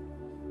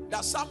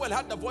 that Samuel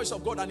had the voice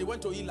of God and he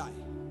went to Eli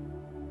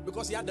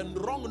because he had the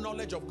wrong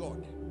knowledge of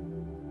God.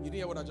 You didn't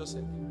hear what I just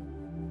said?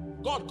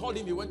 God called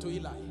him, he went to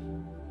Eli.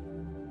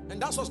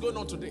 And that's what's going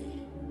on today.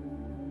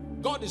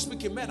 God is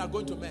speaking, men are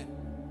going to men.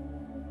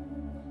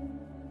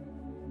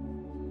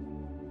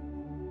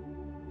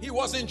 He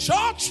was in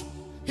church,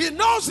 he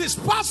knows his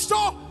pastor,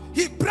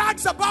 he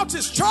brags about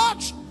his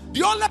church.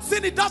 The only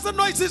thing he doesn't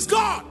know is his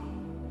God.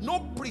 No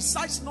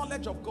precise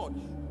knowledge of God.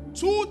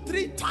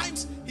 2-3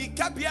 times he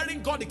kept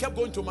hearing God, he kept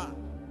going to man.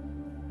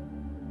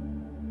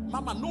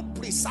 Mama, no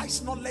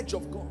precise knowledge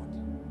of God.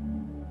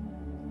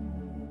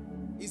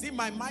 Is it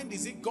my mind?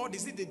 Is it God?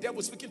 Is it the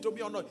devil speaking to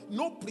me or not?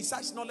 No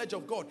precise knowledge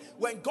of God.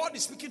 When God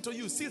is speaking to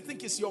you, still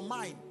think it's your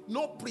mind.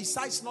 No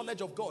precise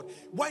knowledge of God.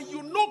 When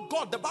you know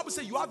God, the Bible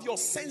says you have your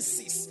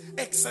senses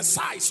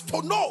exercised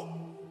to know.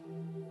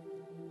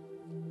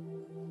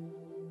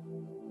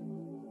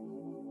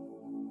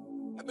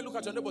 Let me look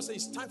at your neighbor and say,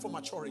 it's time for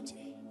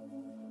maturity.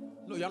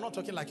 No, you're not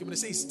talking like him. They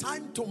say, it's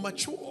time to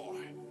mature.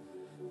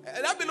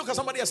 Let me look at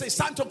somebody and say, it's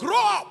time to grow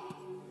up.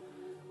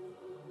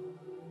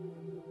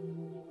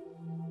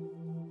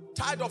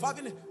 Tired of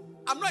having,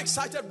 I'm not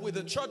excited with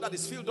the church that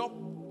is filled up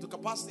to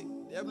capacity.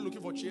 They're even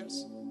looking for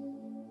chairs.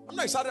 I'm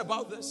not excited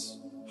about this.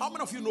 How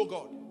many of you know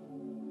God?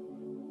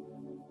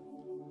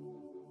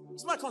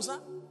 It's my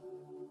concern.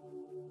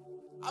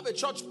 I have a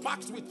church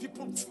packed with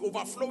people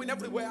overflowing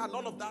everywhere and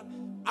all of that.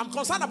 I'm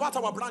concerned about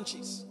our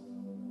branches.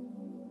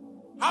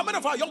 How many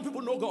of our young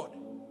people know God?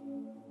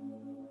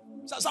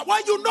 So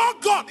when you know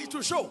God, it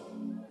will show.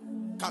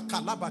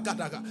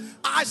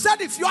 I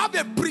said if you have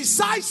a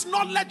precise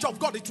knowledge of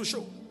God, it will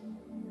show.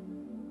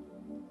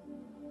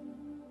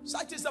 So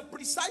it is the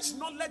precise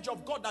knowledge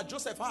of God that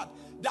Joseph had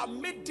that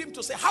made him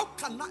to say, how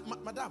can I,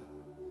 madam,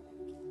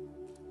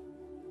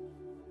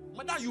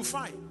 you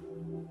fine.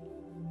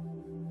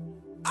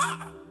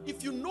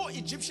 If you know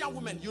Egyptian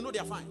women, you know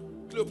they're fine.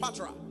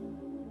 Cleopatra.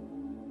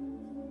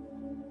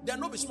 They're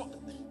not be smart.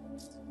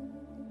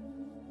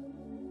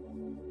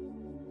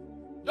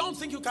 Don't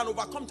think you can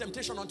overcome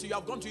temptation until you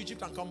have gone to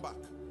Egypt and come back.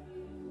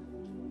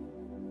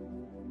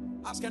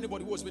 Ask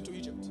anybody who has been to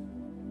Egypt.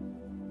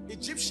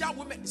 Egyptian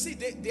women, see,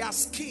 their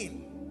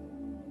skin,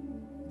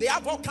 they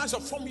have all kinds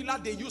of formula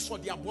they use for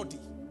their body,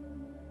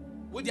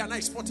 which they are not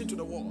exporting to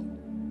the world.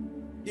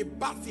 They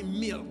bath in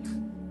milk.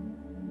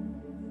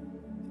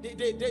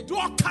 They do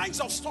all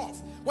kinds of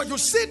stuff. When you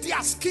see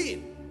their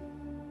skin,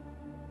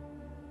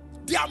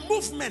 their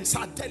movements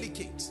are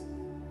delicate.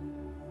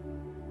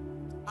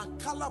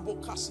 And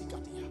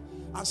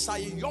say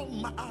a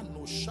young man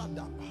no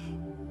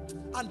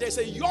shadaba. And there's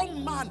a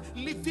young man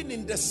living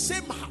in the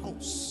same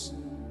house.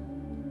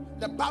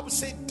 The Bible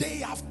says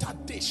day after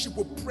day she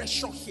will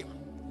pressure him.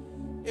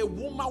 A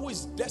woman who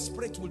is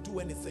desperate will do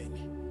anything.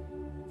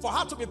 For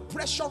her to be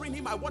pressuring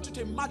him, I want you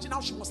to imagine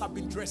how she must have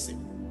been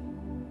dressing.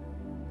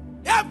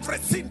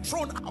 Everything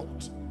thrown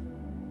out.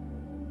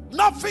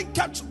 Nothing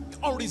kept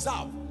on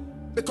reserve.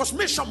 Because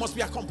mission must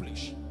be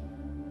accomplished.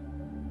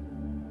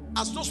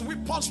 As those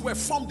weapons were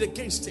formed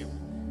against him,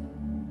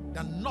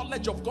 the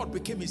knowledge of God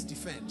became his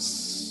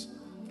defense.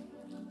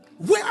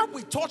 Where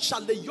we thought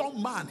shall the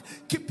young man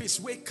keep his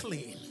way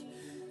clean?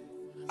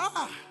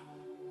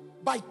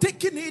 By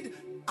taking it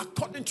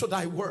according to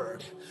thy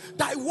word.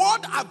 Thy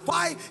word have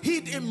I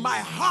hid in my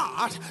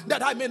heart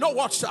that I may not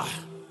watch, sir.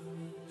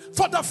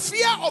 For the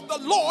fear of the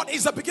Lord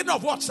is the beginning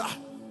of what, sir?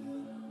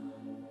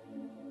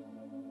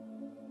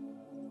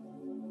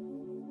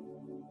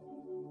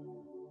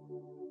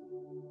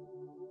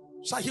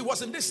 So he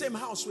was in the same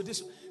house with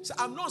this. So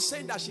I'm not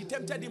saying that she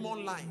tempted him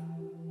online.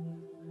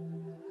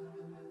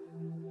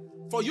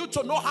 For you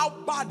to know how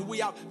bad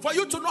we are, for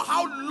you to know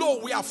how low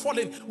we are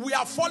falling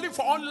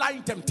for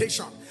online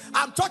temptation.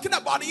 I'm talking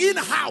about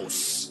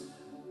in-house.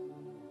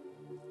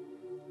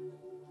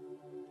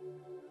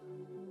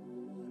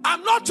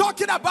 I'm not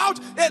talking about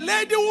a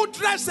lady who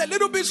dressed a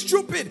little bit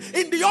stupid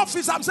in the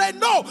office. I'm saying,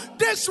 no,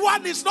 this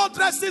one is not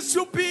dressing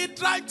stupid,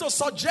 trying to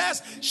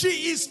suggest.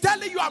 She is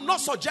telling you, I'm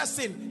not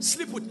suggesting,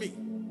 sleep with me.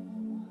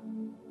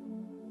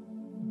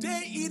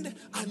 Day in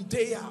and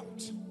day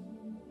out.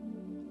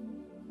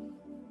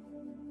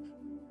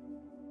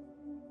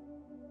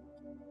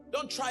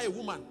 Don't try a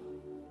woman.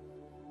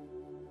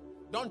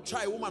 Don't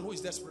try a woman who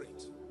is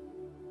desperate.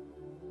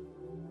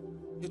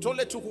 It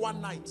only took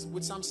one night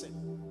with Samson.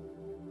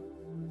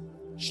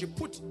 She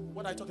put,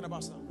 what are you talking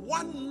about, sir?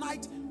 One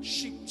night,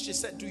 she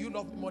said, do you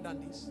love me more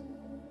than this?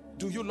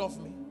 Do you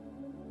love me?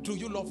 Do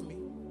you love me?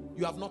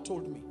 You have not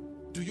told me.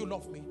 Do you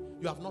love me?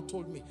 You have not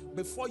told me.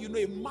 Before you know,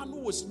 a man who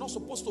was not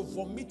supposed to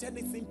vomit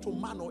anything to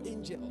man or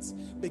angels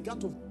began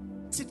to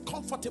sit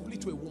comfortably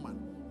to a woman.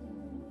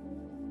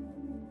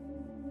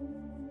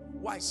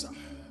 Why, sir?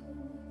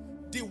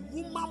 The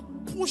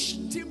woman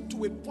pushed him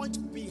to a point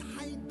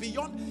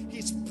beyond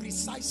his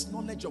precise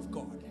knowledge of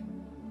God.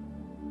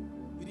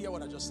 Did you hear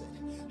what I just said?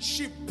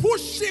 She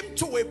pushed him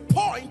to a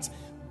point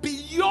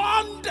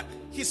beyond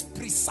his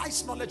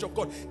precise knowledge of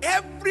God.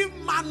 Every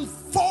man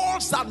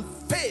falls and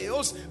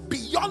fails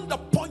beyond the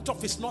point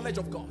of his knowledge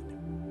of God.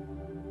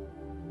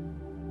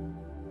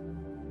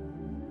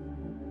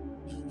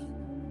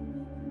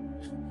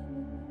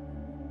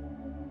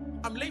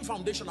 I'm laying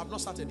foundation. I've not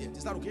started yet.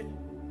 Is that okay?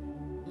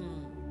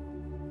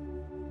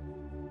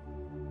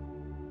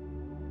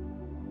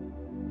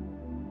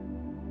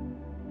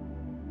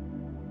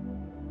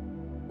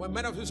 When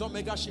men of this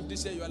mega shift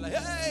this year, you are like,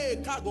 hey,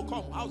 car go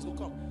come, house go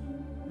come.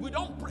 We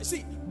don't pray.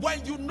 See,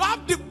 when you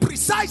have the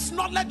precise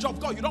knowledge of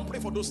God, you don't pray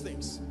for those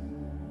things.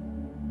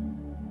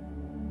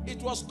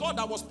 It was God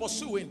that was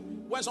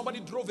pursuing when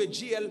somebody drove a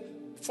GL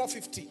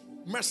 450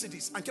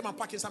 Mercedes and came and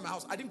parked inside my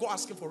house. I didn't go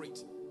asking for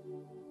it.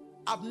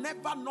 I've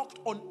never knocked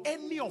on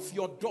any of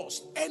your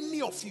doors,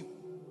 any of you,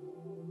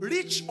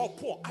 rich or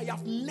poor. I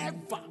have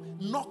never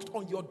knocked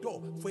on your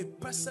door for a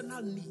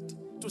personal need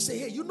to say,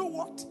 hey, you know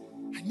what?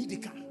 I need a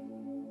car.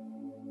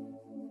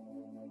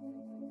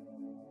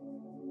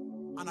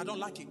 And I don't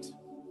like it.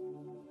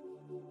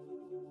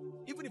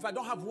 Even if I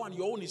don't have one,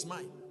 your own is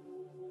mine.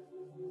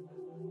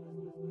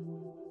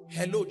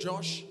 Hello,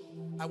 Josh.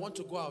 I want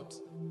to go out.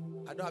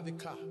 I don't have a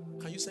car.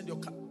 Can you send your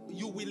car?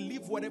 You will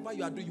leave whatever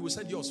you are doing. You will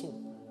send yours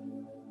home.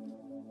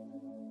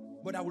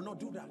 But I will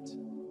not do that.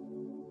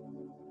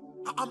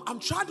 I'm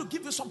trying to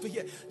give you something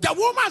here. The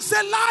woman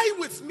said, lie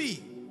with me.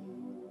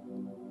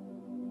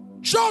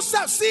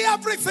 Joseph, see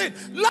everything.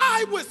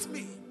 Lie with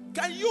me.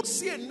 Can you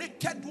see a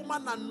naked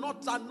woman and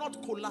not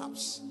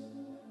collapse?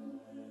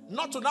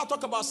 Not to now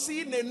talk about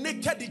seeing a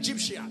naked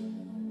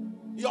Egyptian.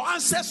 Your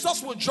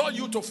ancestors will join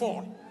you to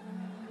fall.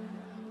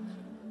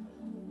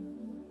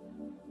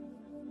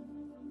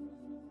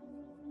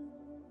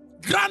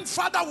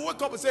 Grandfather will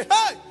wake up and say,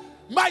 hey,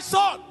 my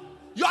son,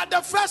 you are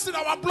the first in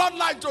our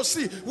bloodline to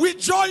see. We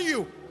join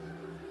you.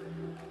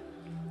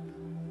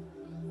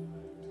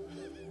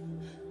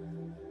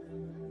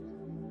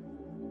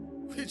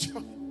 We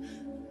join.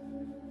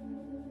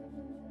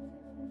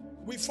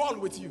 We fall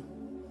with you.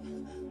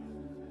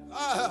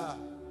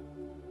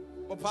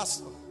 But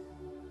pastor,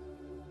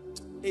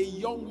 a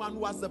young man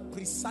who has the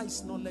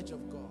precise knowledge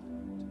of God.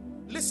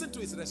 Listen to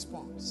his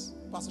response.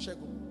 Pastor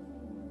Shegun.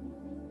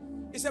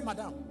 He said,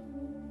 madam,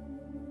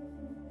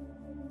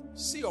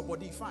 see your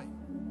body fine.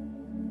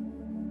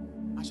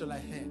 And she's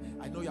like, hey,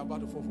 I know you're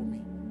about to fall for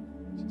me.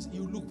 She said,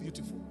 you look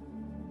beautiful.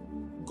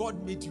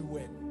 God made you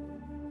well.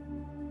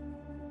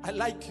 I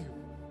like you.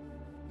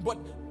 But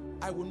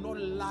I will not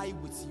lie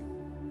with you.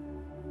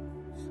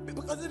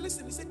 Because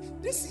listen, he said,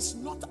 this is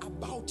not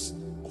about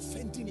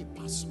offending a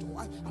pastor.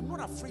 I'm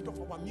not afraid of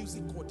our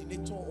music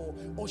coordinator or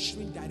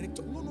ushering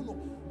director. No.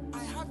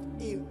 I have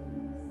a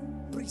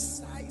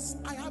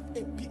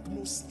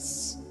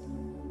epignosis.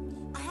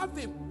 I have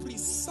a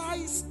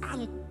precise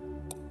and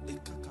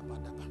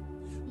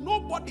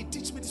nobody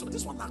teach me this one.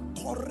 This one a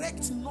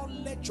correct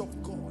knowledge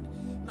of God.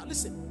 Now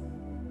listen.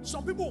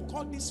 Some people will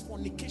call this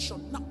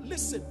fornication. Now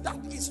listen, that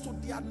is to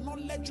their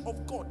knowledge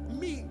of God.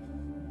 Me,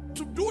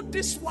 to do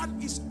this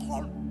one is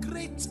called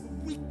great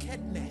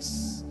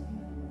wickedness.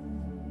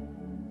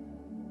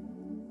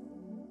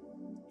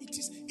 It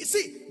is, you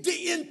see,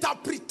 the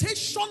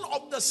interpretation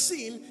of the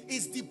sin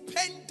is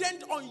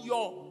dependent on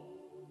your.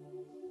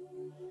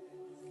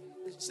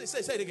 Say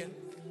it again.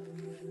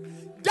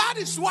 That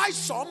is why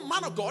some,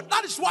 man of God,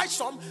 that is why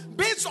some,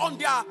 based on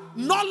their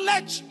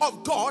knowledge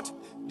of God,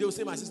 they will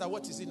say, my sister,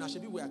 what is it now?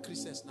 Should we are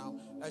Christians now?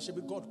 Should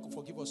be God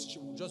forgive us?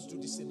 Should we just do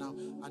this thing now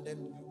and then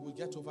we'll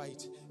get over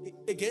it?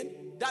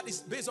 Again, that is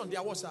based on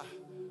their what?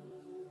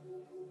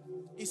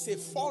 It's a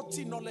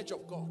faulty knowledge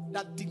of God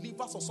that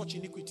delivers on such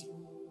iniquity.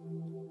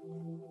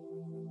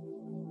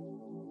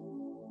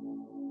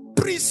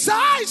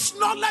 Precise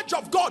knowledge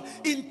of God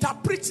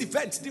interprets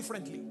events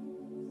differently.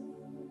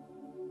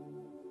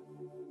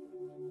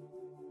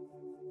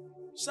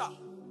 Sir,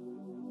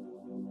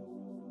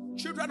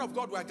 children of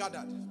God were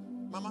gathered.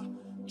 Mama,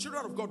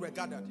 children of God were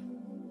gathered.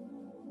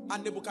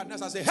 And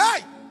Nebuchadnezzar said,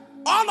 hey,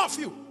 all of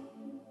you,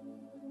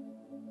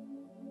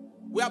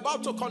 we are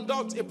about to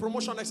conduct a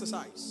promotion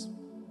exercise.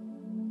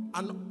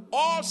 And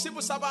all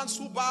civil servants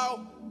who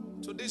bow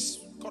to this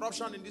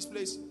corruption in this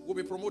place will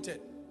be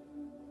promoted.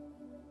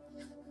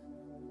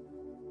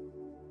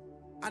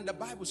 And the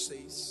Bible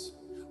says,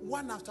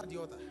 one after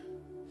the other,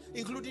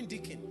 including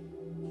deacon,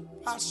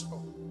 pastor,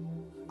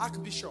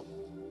 archbishop,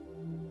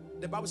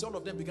 the Bible says all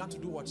of them began to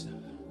do what?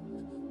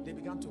 They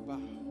began to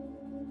bow.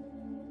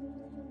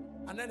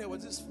 And then there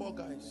was these four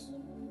guys.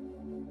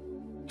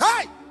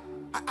 Hey!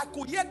 I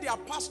could hear the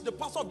pastor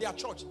of their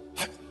church.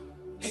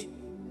 Hey!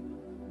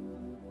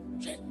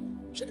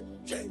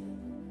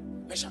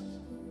 Bishop!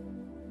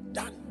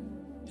 Dan!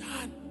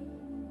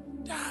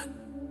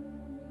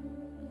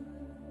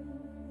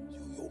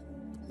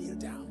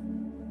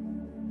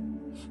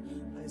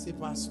 Say,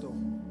 Pastor,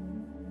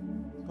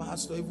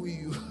 even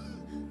you.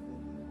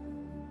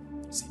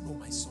 Say, no,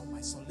 my son,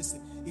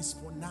 listen, it's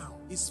for now.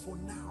 It's for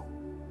now.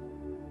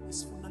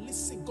 It's for now.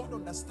 Listen, God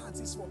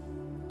understands. It's for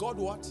God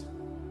what?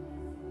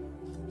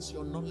 It's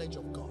your knowledge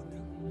of God.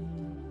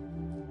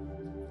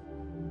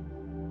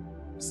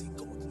 Say,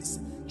 God,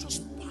 listen,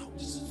 just bow.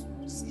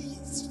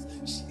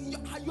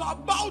 You're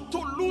about to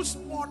lose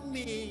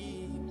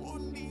money.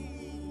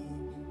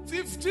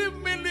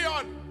 15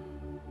 million.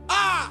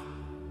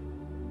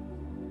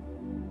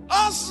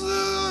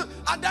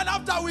 And then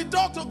after we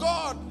talk to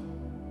God,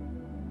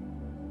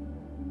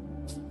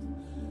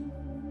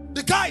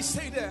 the guy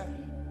say there,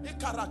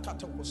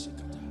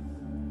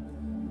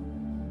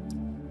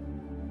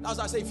 as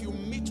I say, if you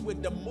meet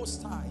with the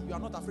Most High, you are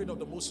not afraid of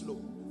the Most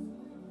Low.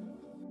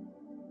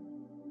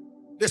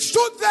 They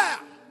stood there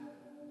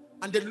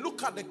and they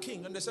look at the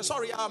king and they say,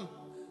 sorry,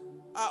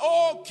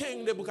 oh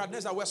King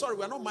Nebuchadnezzar, we're sorry,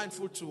 we're not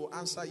mindful to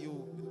answer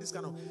you. This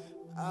kind of,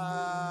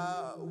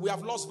 we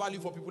have lost value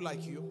for people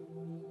like you.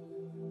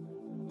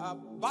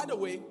 By the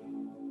way,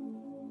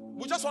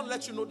 we just want to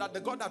let you know that the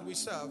God that we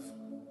serve,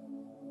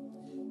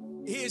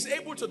 He is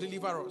able to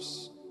deliver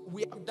us.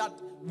 We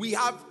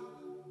have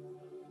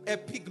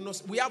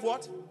epignosis. We have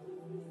what?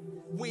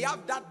 We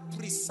have that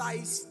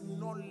precise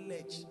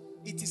knowledge.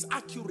 It is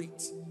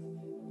accurate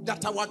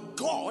that our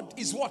God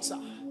is what,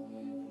 sir?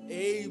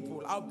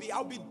 Able. I'll be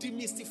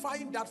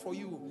demystifying that for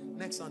you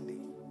next Sunday.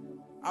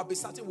 I'll be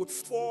starting with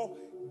 4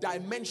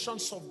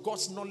 dimensions of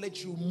God's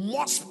knowledge you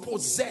must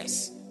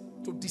possess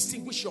to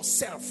distinguish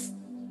yourself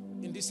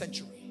in this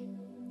century.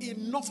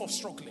 Enough of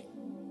struggling.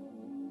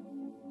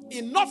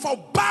 Enough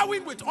of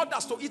bowing with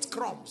others to eat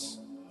crumbs.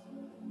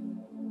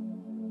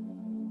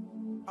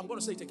 I'm going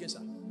to say it again,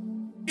 sir.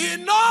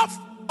 Enough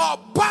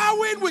of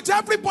bowing with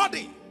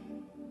everybody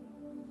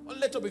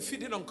only to be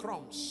feeding on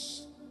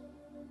crumbs.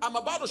 I'm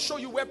about to show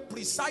you where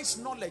precise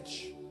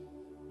knowledge,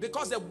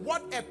 because the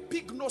word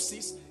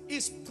epignosis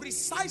is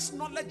precise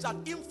knowledge that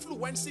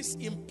influences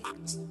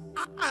impact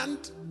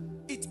and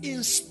it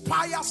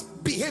inspires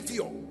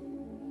behavior.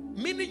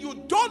 Meaning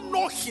you don't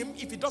know him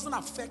if it doesn't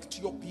affect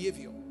your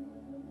behavior.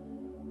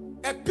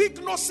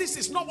 Epignosis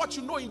is not what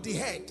you know in the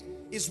head,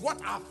 it's what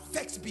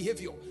affects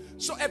behavior.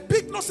 So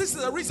epignosis is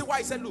the reason why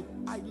I said, look,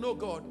 I know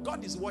God.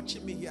 God is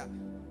watching me here.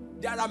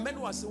 There are men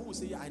who will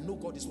say, yeah, I know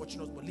God is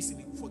watching us, but listen,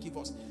 He will forgive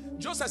us.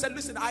 Joseph said,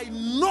 listen, I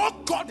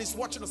know God is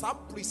watching us. I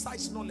have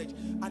precise knowledge,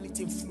 and it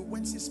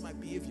influences my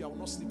behavior. I will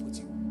not sleep with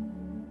you.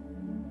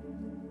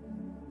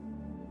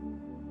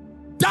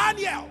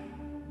 Daniel,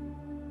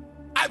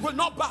 I will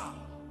not bow.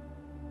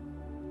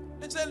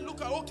 And said,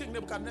 look, O King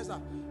Nebuchadnezzar,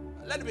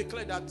 let it be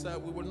clear that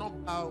we will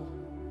not bow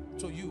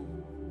to you.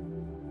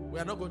 We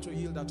are not going to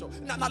yield at all.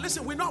 Now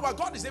listen, we know our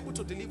God is able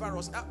to deliver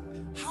us.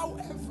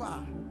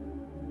 However,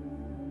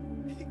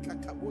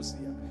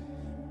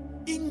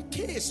 in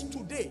case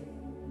today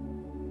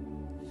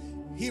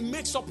he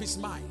makes up his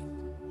mind,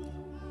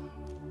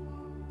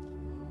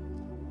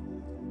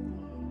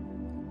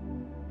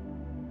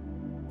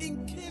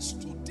 in case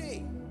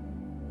today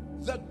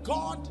the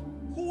God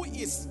who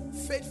is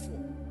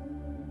faithful,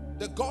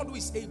 the God who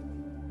is able,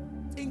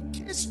 in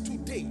case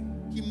today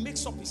he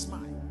makes up his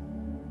mind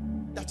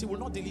that he will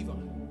not deliver,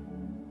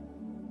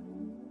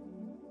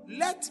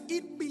 let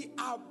it be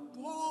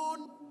abundantly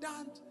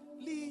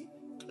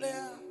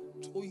clear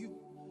to you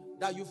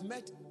that you've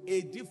met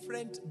a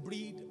different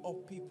breed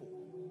of people.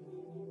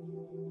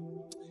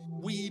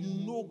 We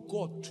know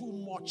God too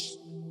much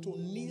to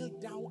kneel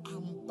down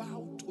and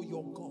bow to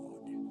your God.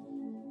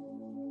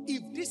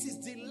 If this is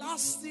the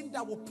last thing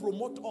that will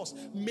promote us,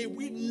 may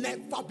we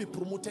never be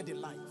promoted in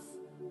life.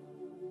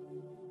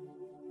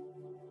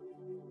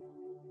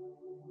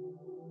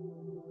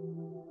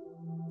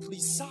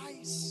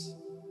 Precise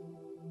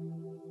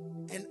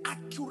and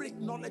accurate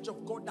knowledge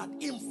of God that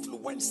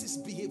influences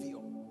behavior,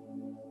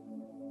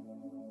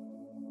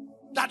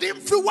 that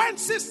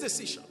influences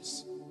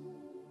decisions.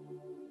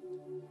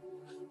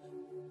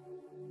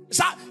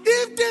 So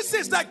if this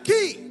is the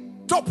key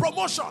to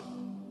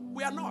promotion,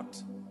 we are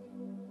not.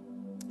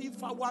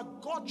 If our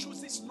God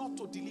chooses not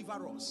to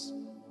deliver us,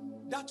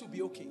 that will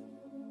be okay.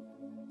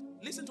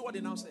 Listen to what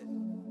they now said.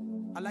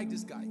 I like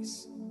these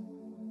guys.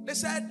 They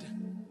said,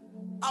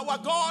 our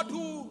God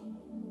who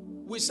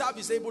we serve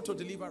is able to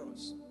deliver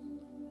us.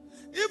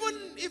 Even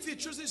if he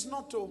chooses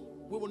not to,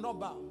 we will not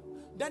bow.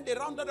 Then they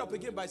rounded up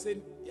again by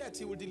saying, yet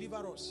he will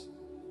deliver us.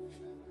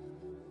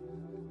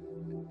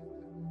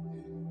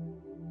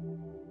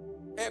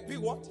 Epi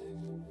what?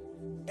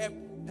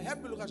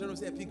 Help me look at you and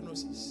say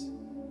epignosis.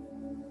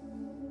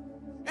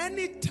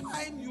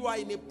 Anytime you are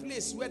in a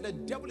place where the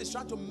devil is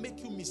trying to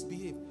make you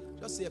misbehave,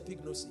 just say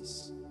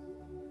epignosis.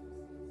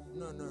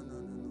 No.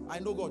 I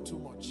know God too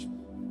much.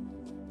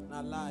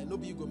 Nah, lie.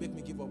 Nobody you go make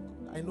me give up.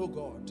 I know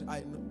God.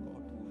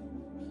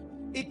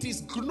 It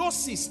is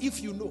gnosis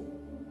if you know.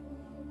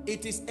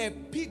 It is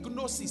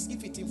epignosis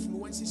if it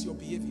influences your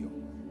behavior.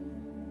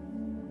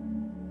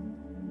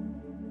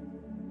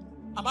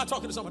 Am I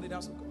talking to somebody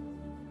else?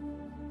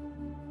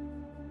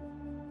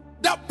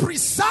 The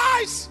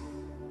precise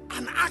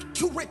an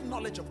accurate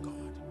knowledge of God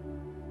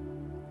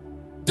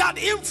that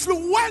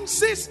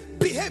influences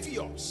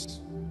behaviors.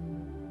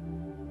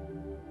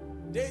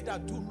 They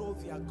that do know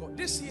their God.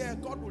 This year,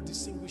 God will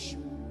distinguish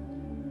you.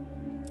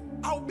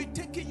 I'll be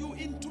taking you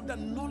into the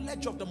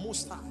knowledge of the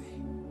Most High.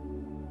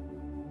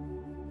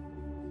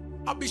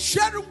 I'll be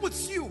sharing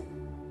with you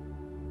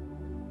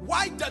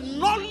why the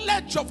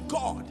knowledge of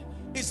God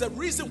is the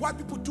reason why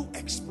people do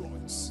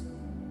exploits.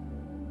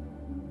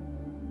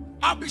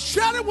 I'll be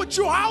sharing with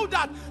you how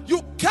that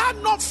you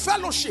cannot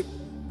fellowship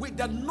with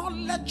the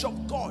knowledge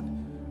of God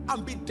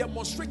and be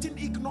demonstrating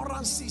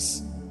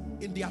ignorances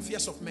in the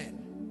affairs of men.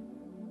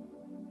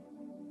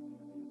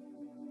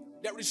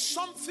 There is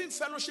something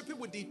fellowshipping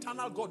with the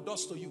eternal God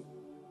does to you.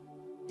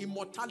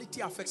 Immortality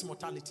affects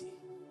mortality.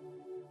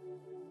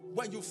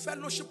 When you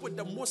fellowship with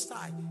the Most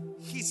High,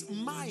 His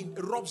mind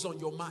rubs on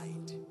your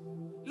mind.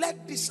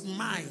 Let this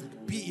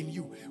mind be in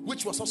you,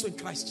 which was also in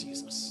Christ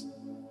Jesus.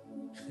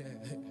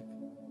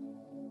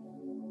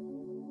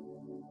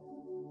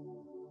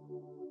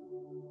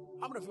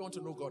 How many of you want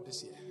to know God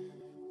this year?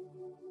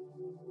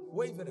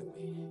 Wave it at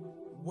me.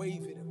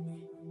 Wave it at me.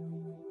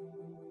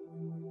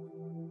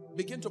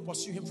 Begin to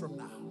pursue Him from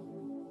now.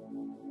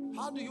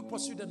 How do you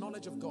pursue the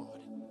knowledge of God?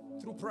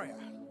 Through prayer.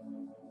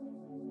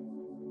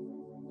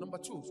 Number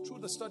 2, through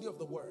the study of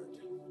the Word.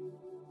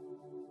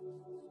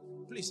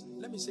 Please,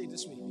 let me say it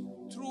this way.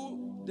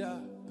 Through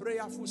the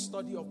prayerful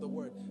study of the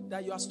Word,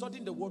 that you are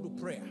studying the Word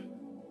with prayer.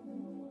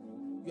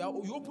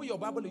 You open your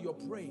Bible and you're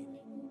praying.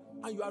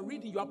 And you are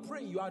reading, you are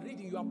praying, you are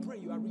reading, you are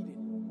praying, you are reading.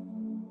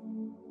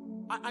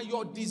 And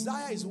your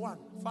desire is one,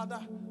 Father,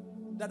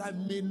 that I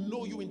may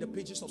know you in the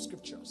pages of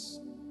scriptures.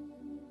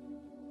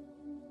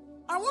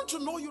 I want to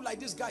know you like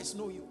these guys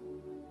know you.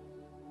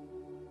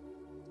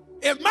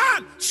 A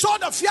man saw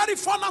the fiery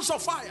furnace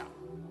of fire.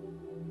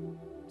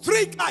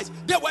 3 guys,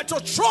 they were to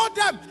throw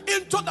them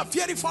into the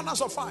fiery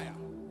furnace of fire.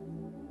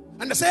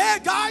 And they say, hey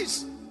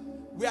guys,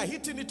 we are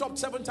heating it up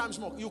 7 times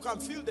more. You can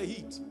feel the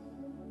heat.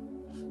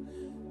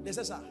 They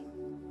say, sir,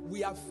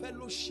 we have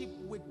fellowship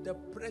with the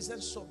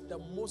presence of the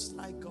Most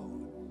High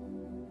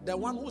God. The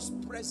one whose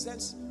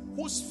presence,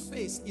 whose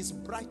face is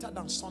brighter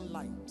than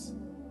sunlight.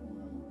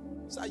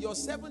 So your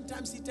 7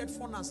 times heated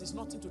furnace is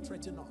nothing to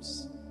threaten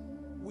us.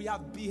 We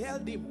have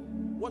beheld Him.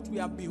 What we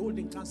are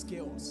beholding can't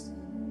scare us.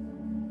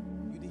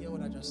 You didn't hear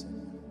what I just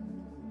said?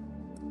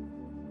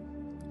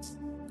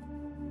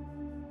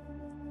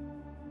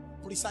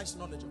 Precise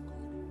knowledge of God.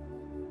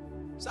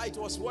 So it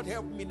was what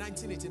helped me in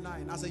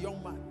 1989 as a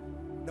young man.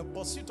 The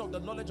pursuit of the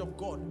knowledge of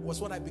God was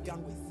what I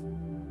began with.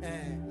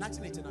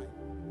 1989.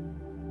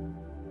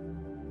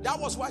 That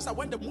was why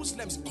when the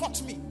Muslims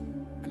caught me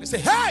and they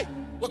said, hey,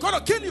 we're going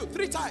to kill you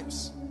 3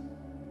 times.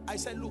 I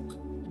said, look,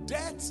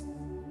 death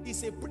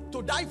is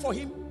to die for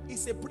him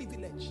is a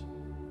privilege.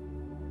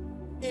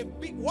 A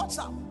big, what's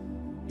up?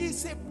 He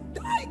said,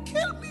 die,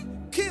 kill me,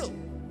 kill.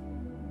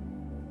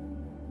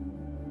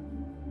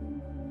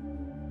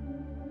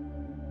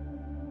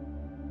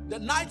 The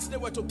nights they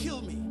were to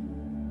kill me,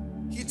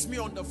 hit me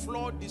on the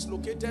floor,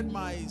 dislocated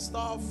my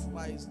stuff,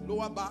 my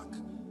lower back,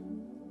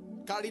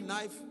 carried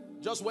knife.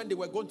 Just when they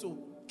were going to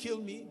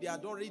kill me, they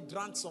had already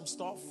drank some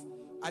stuff.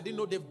 I didn't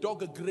know they've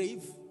dug a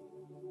grave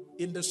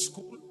in the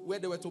school where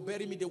they were to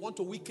bury me. They want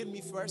to weaken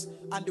me first,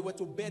 and they were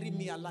to bury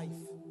me alive.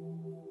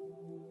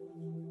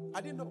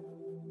 I didn't know.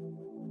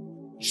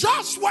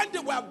 Just when they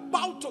were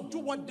about to do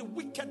what the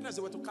wickedness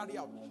they were to carry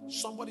out,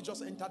 somebody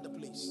just entered the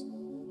place.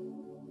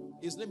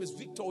 His name is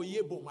Victor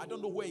Oyebom. I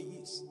don't know where he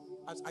is.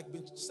 I've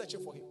been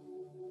searching for him.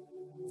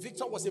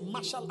 Victor was a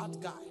martial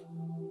art guy.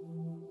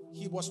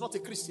 He was not a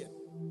Christian,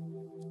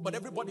 but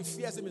everybody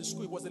fears him in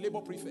school. He was a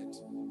labor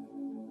prefect.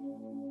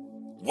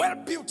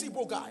 Well-built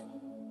Igbo guy.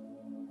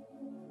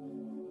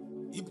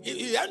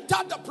 He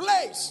entered the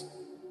place.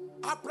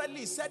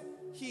 Apparently, he said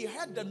he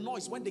heard the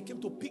noise when they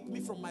came to pick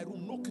me from my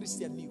room. No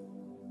Christian knew.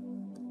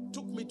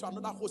 Took me to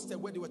another hostel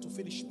where they were to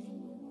finish me.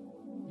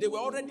 They were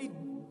already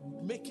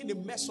making a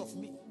mess of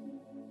me,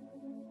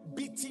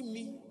 beating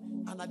me,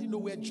 and I didn't know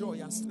where joy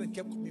and strength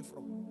kept coming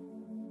from.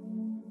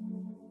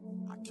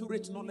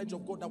 Accurate knowledge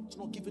of God that was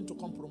not given to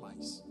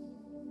compromise.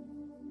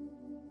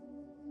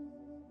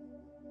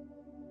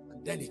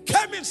 And then he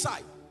came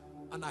inside,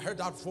 and I heard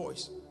that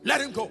voice, let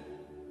him go.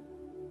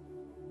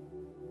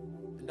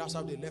 And that's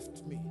how they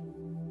left me.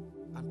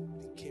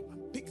 And they came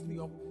and picked me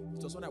up.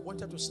 It was when I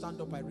wanted to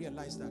stand up, I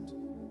realized that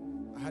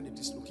I had a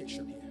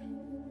dislocation here.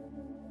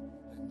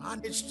 I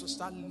managed to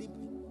start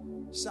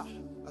limping. Sir,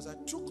 as I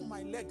took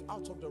my leg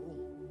out of the room,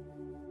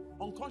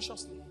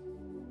 unconsciously,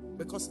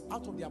 because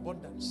out of the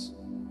abundance,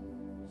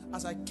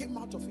 as I came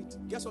out of it,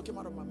 guess what came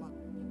out of my mouth?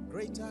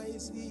 Greater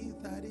is He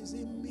that is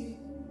in me.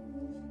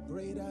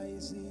 Greater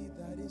is He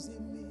that is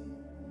in me.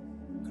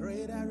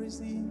 Greater is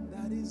He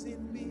that is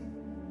in me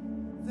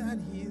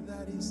than he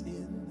that is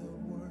in the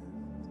world.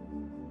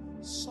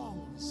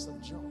 Songs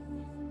of joy.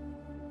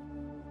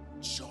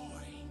 Joy.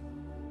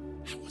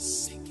 I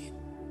was singing.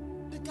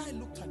 The guy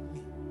looked at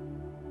me.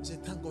 He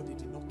said, thank God they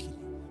did not kill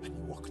you. And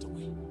he walked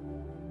away.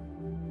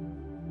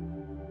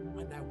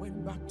 And I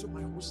went back to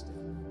my hostel.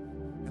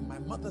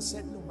 mother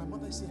said no. My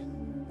mother said,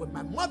 when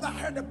my mother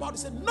heard about it,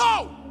 said,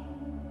 no,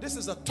 this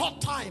is the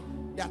third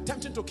time they are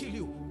attempting to kill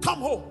you. Come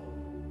home.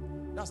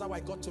 That's how I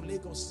got to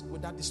Lagos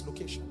with that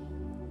dislocation.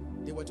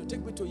 They were to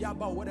take me to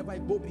Yaba or whatever,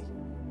 Ibobi,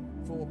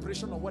 for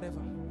operation or whatever.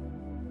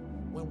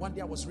 When one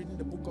day I was reading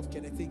the book of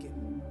Kenneth Hagin,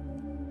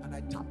 and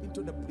I tapped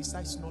into the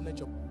precise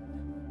knowledge of,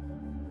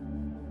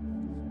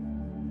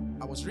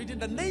 I was reading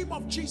the name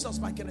of Jesus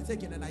by Kenneth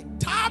Hagin, and I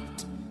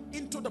tapped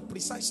into the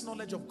precise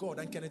knowledge of God.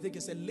 And Kenneth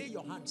Hagin said, lay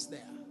your hands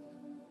there.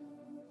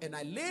 And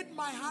I laid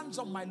my hands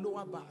on my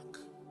lower back.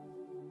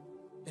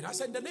 And I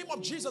said, in the name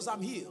of Jesus,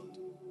 I'm healed.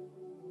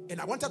 And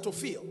I wanted to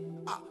feel.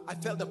 I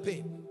felt the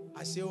pain.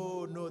 I said,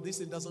 oh no, this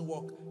thing doesn't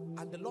work.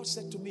 And the Lord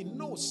said to me,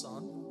 no,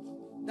 son,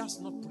 that's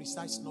not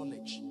precise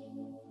knowledge.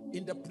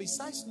 In the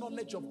precise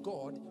knowledge of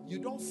God, you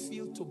don't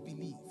feel to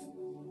believe.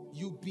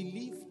 You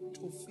believe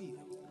to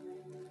feel.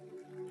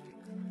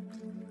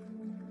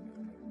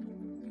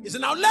 He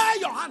said, now lay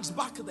your hands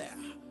back there.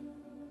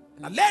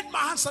 And I laid my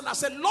hands and I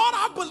said, Lord,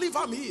 I believe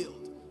I'm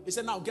healed. He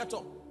said, now get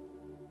up.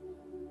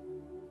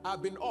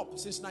 I've been up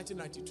since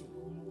 1992.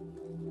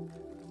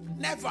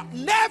 Never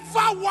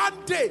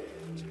one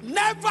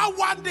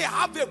day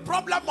have a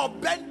problem of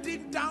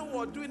bending down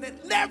or doing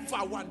it. Never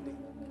one day.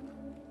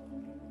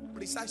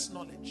 Precise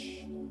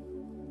knowledge.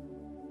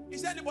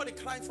 Is there anybody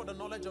crying for the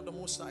knowledge of the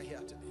Most High here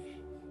today?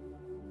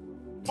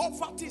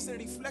 Poverty is a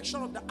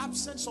reflection of the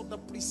absence of the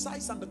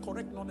precise and the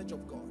correct knowledge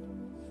of God.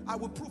 I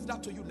will prove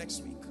that to you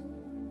next week.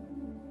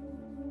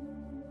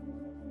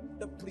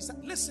 The precise.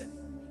 Listen,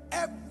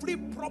 every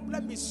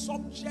problem is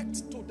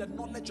subject to the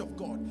knowledge of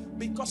God,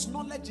 because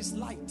knowledge is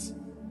light.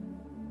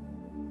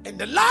 And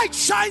the light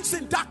shines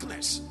in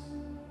darkness,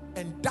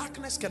 and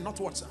darkness cannot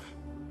what, sir?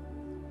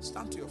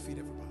 Stand to your feet,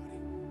 everybody.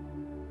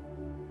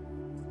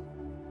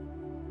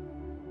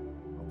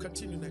 I'll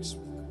continue next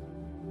week.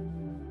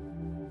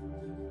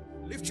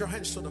 Lift your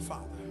hands to the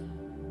Father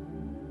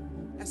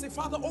and say,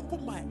 Father,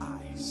 open my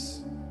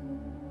eyes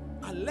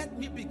and let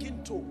me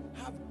begin to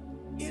have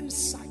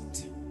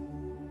insight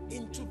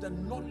into the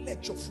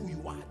knowledge of who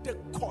you are, the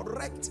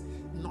correct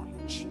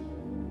knowledge.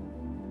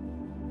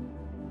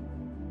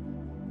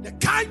 The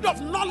kind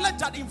of knowledge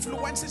that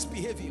influences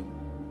behavior.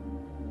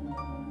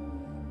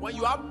 When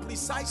you have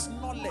precise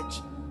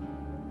knowledge,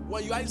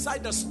 when you are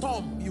inside the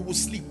storm, you will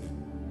sleep.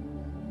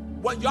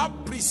 When you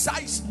have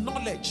precise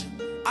knowledge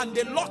and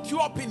they lock you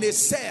up in a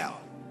cell,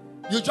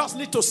 you just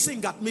need to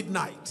sing at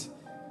midnight.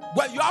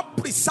 When you have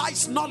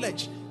precise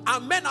knowledge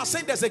and men are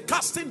saying there's a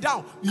casting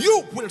down,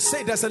 you will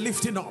say there's a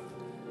lifting up.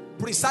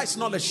 Precise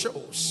knowledge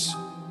shows.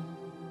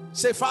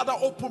 Say, Father,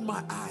 open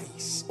my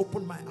eyes.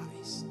 Open my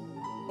eyes.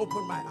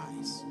 Open my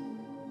eyes.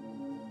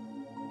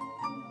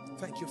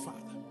 Thank you, Father.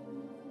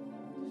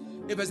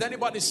 If there's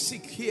anybody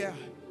sick here,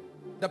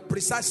 the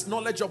precise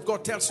knowledge of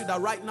God tells you that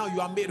right now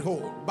you are made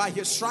whole. By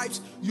his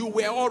stripes, you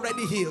were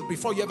already healed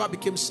before you ever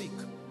became sick.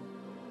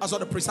 That's what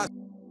the precise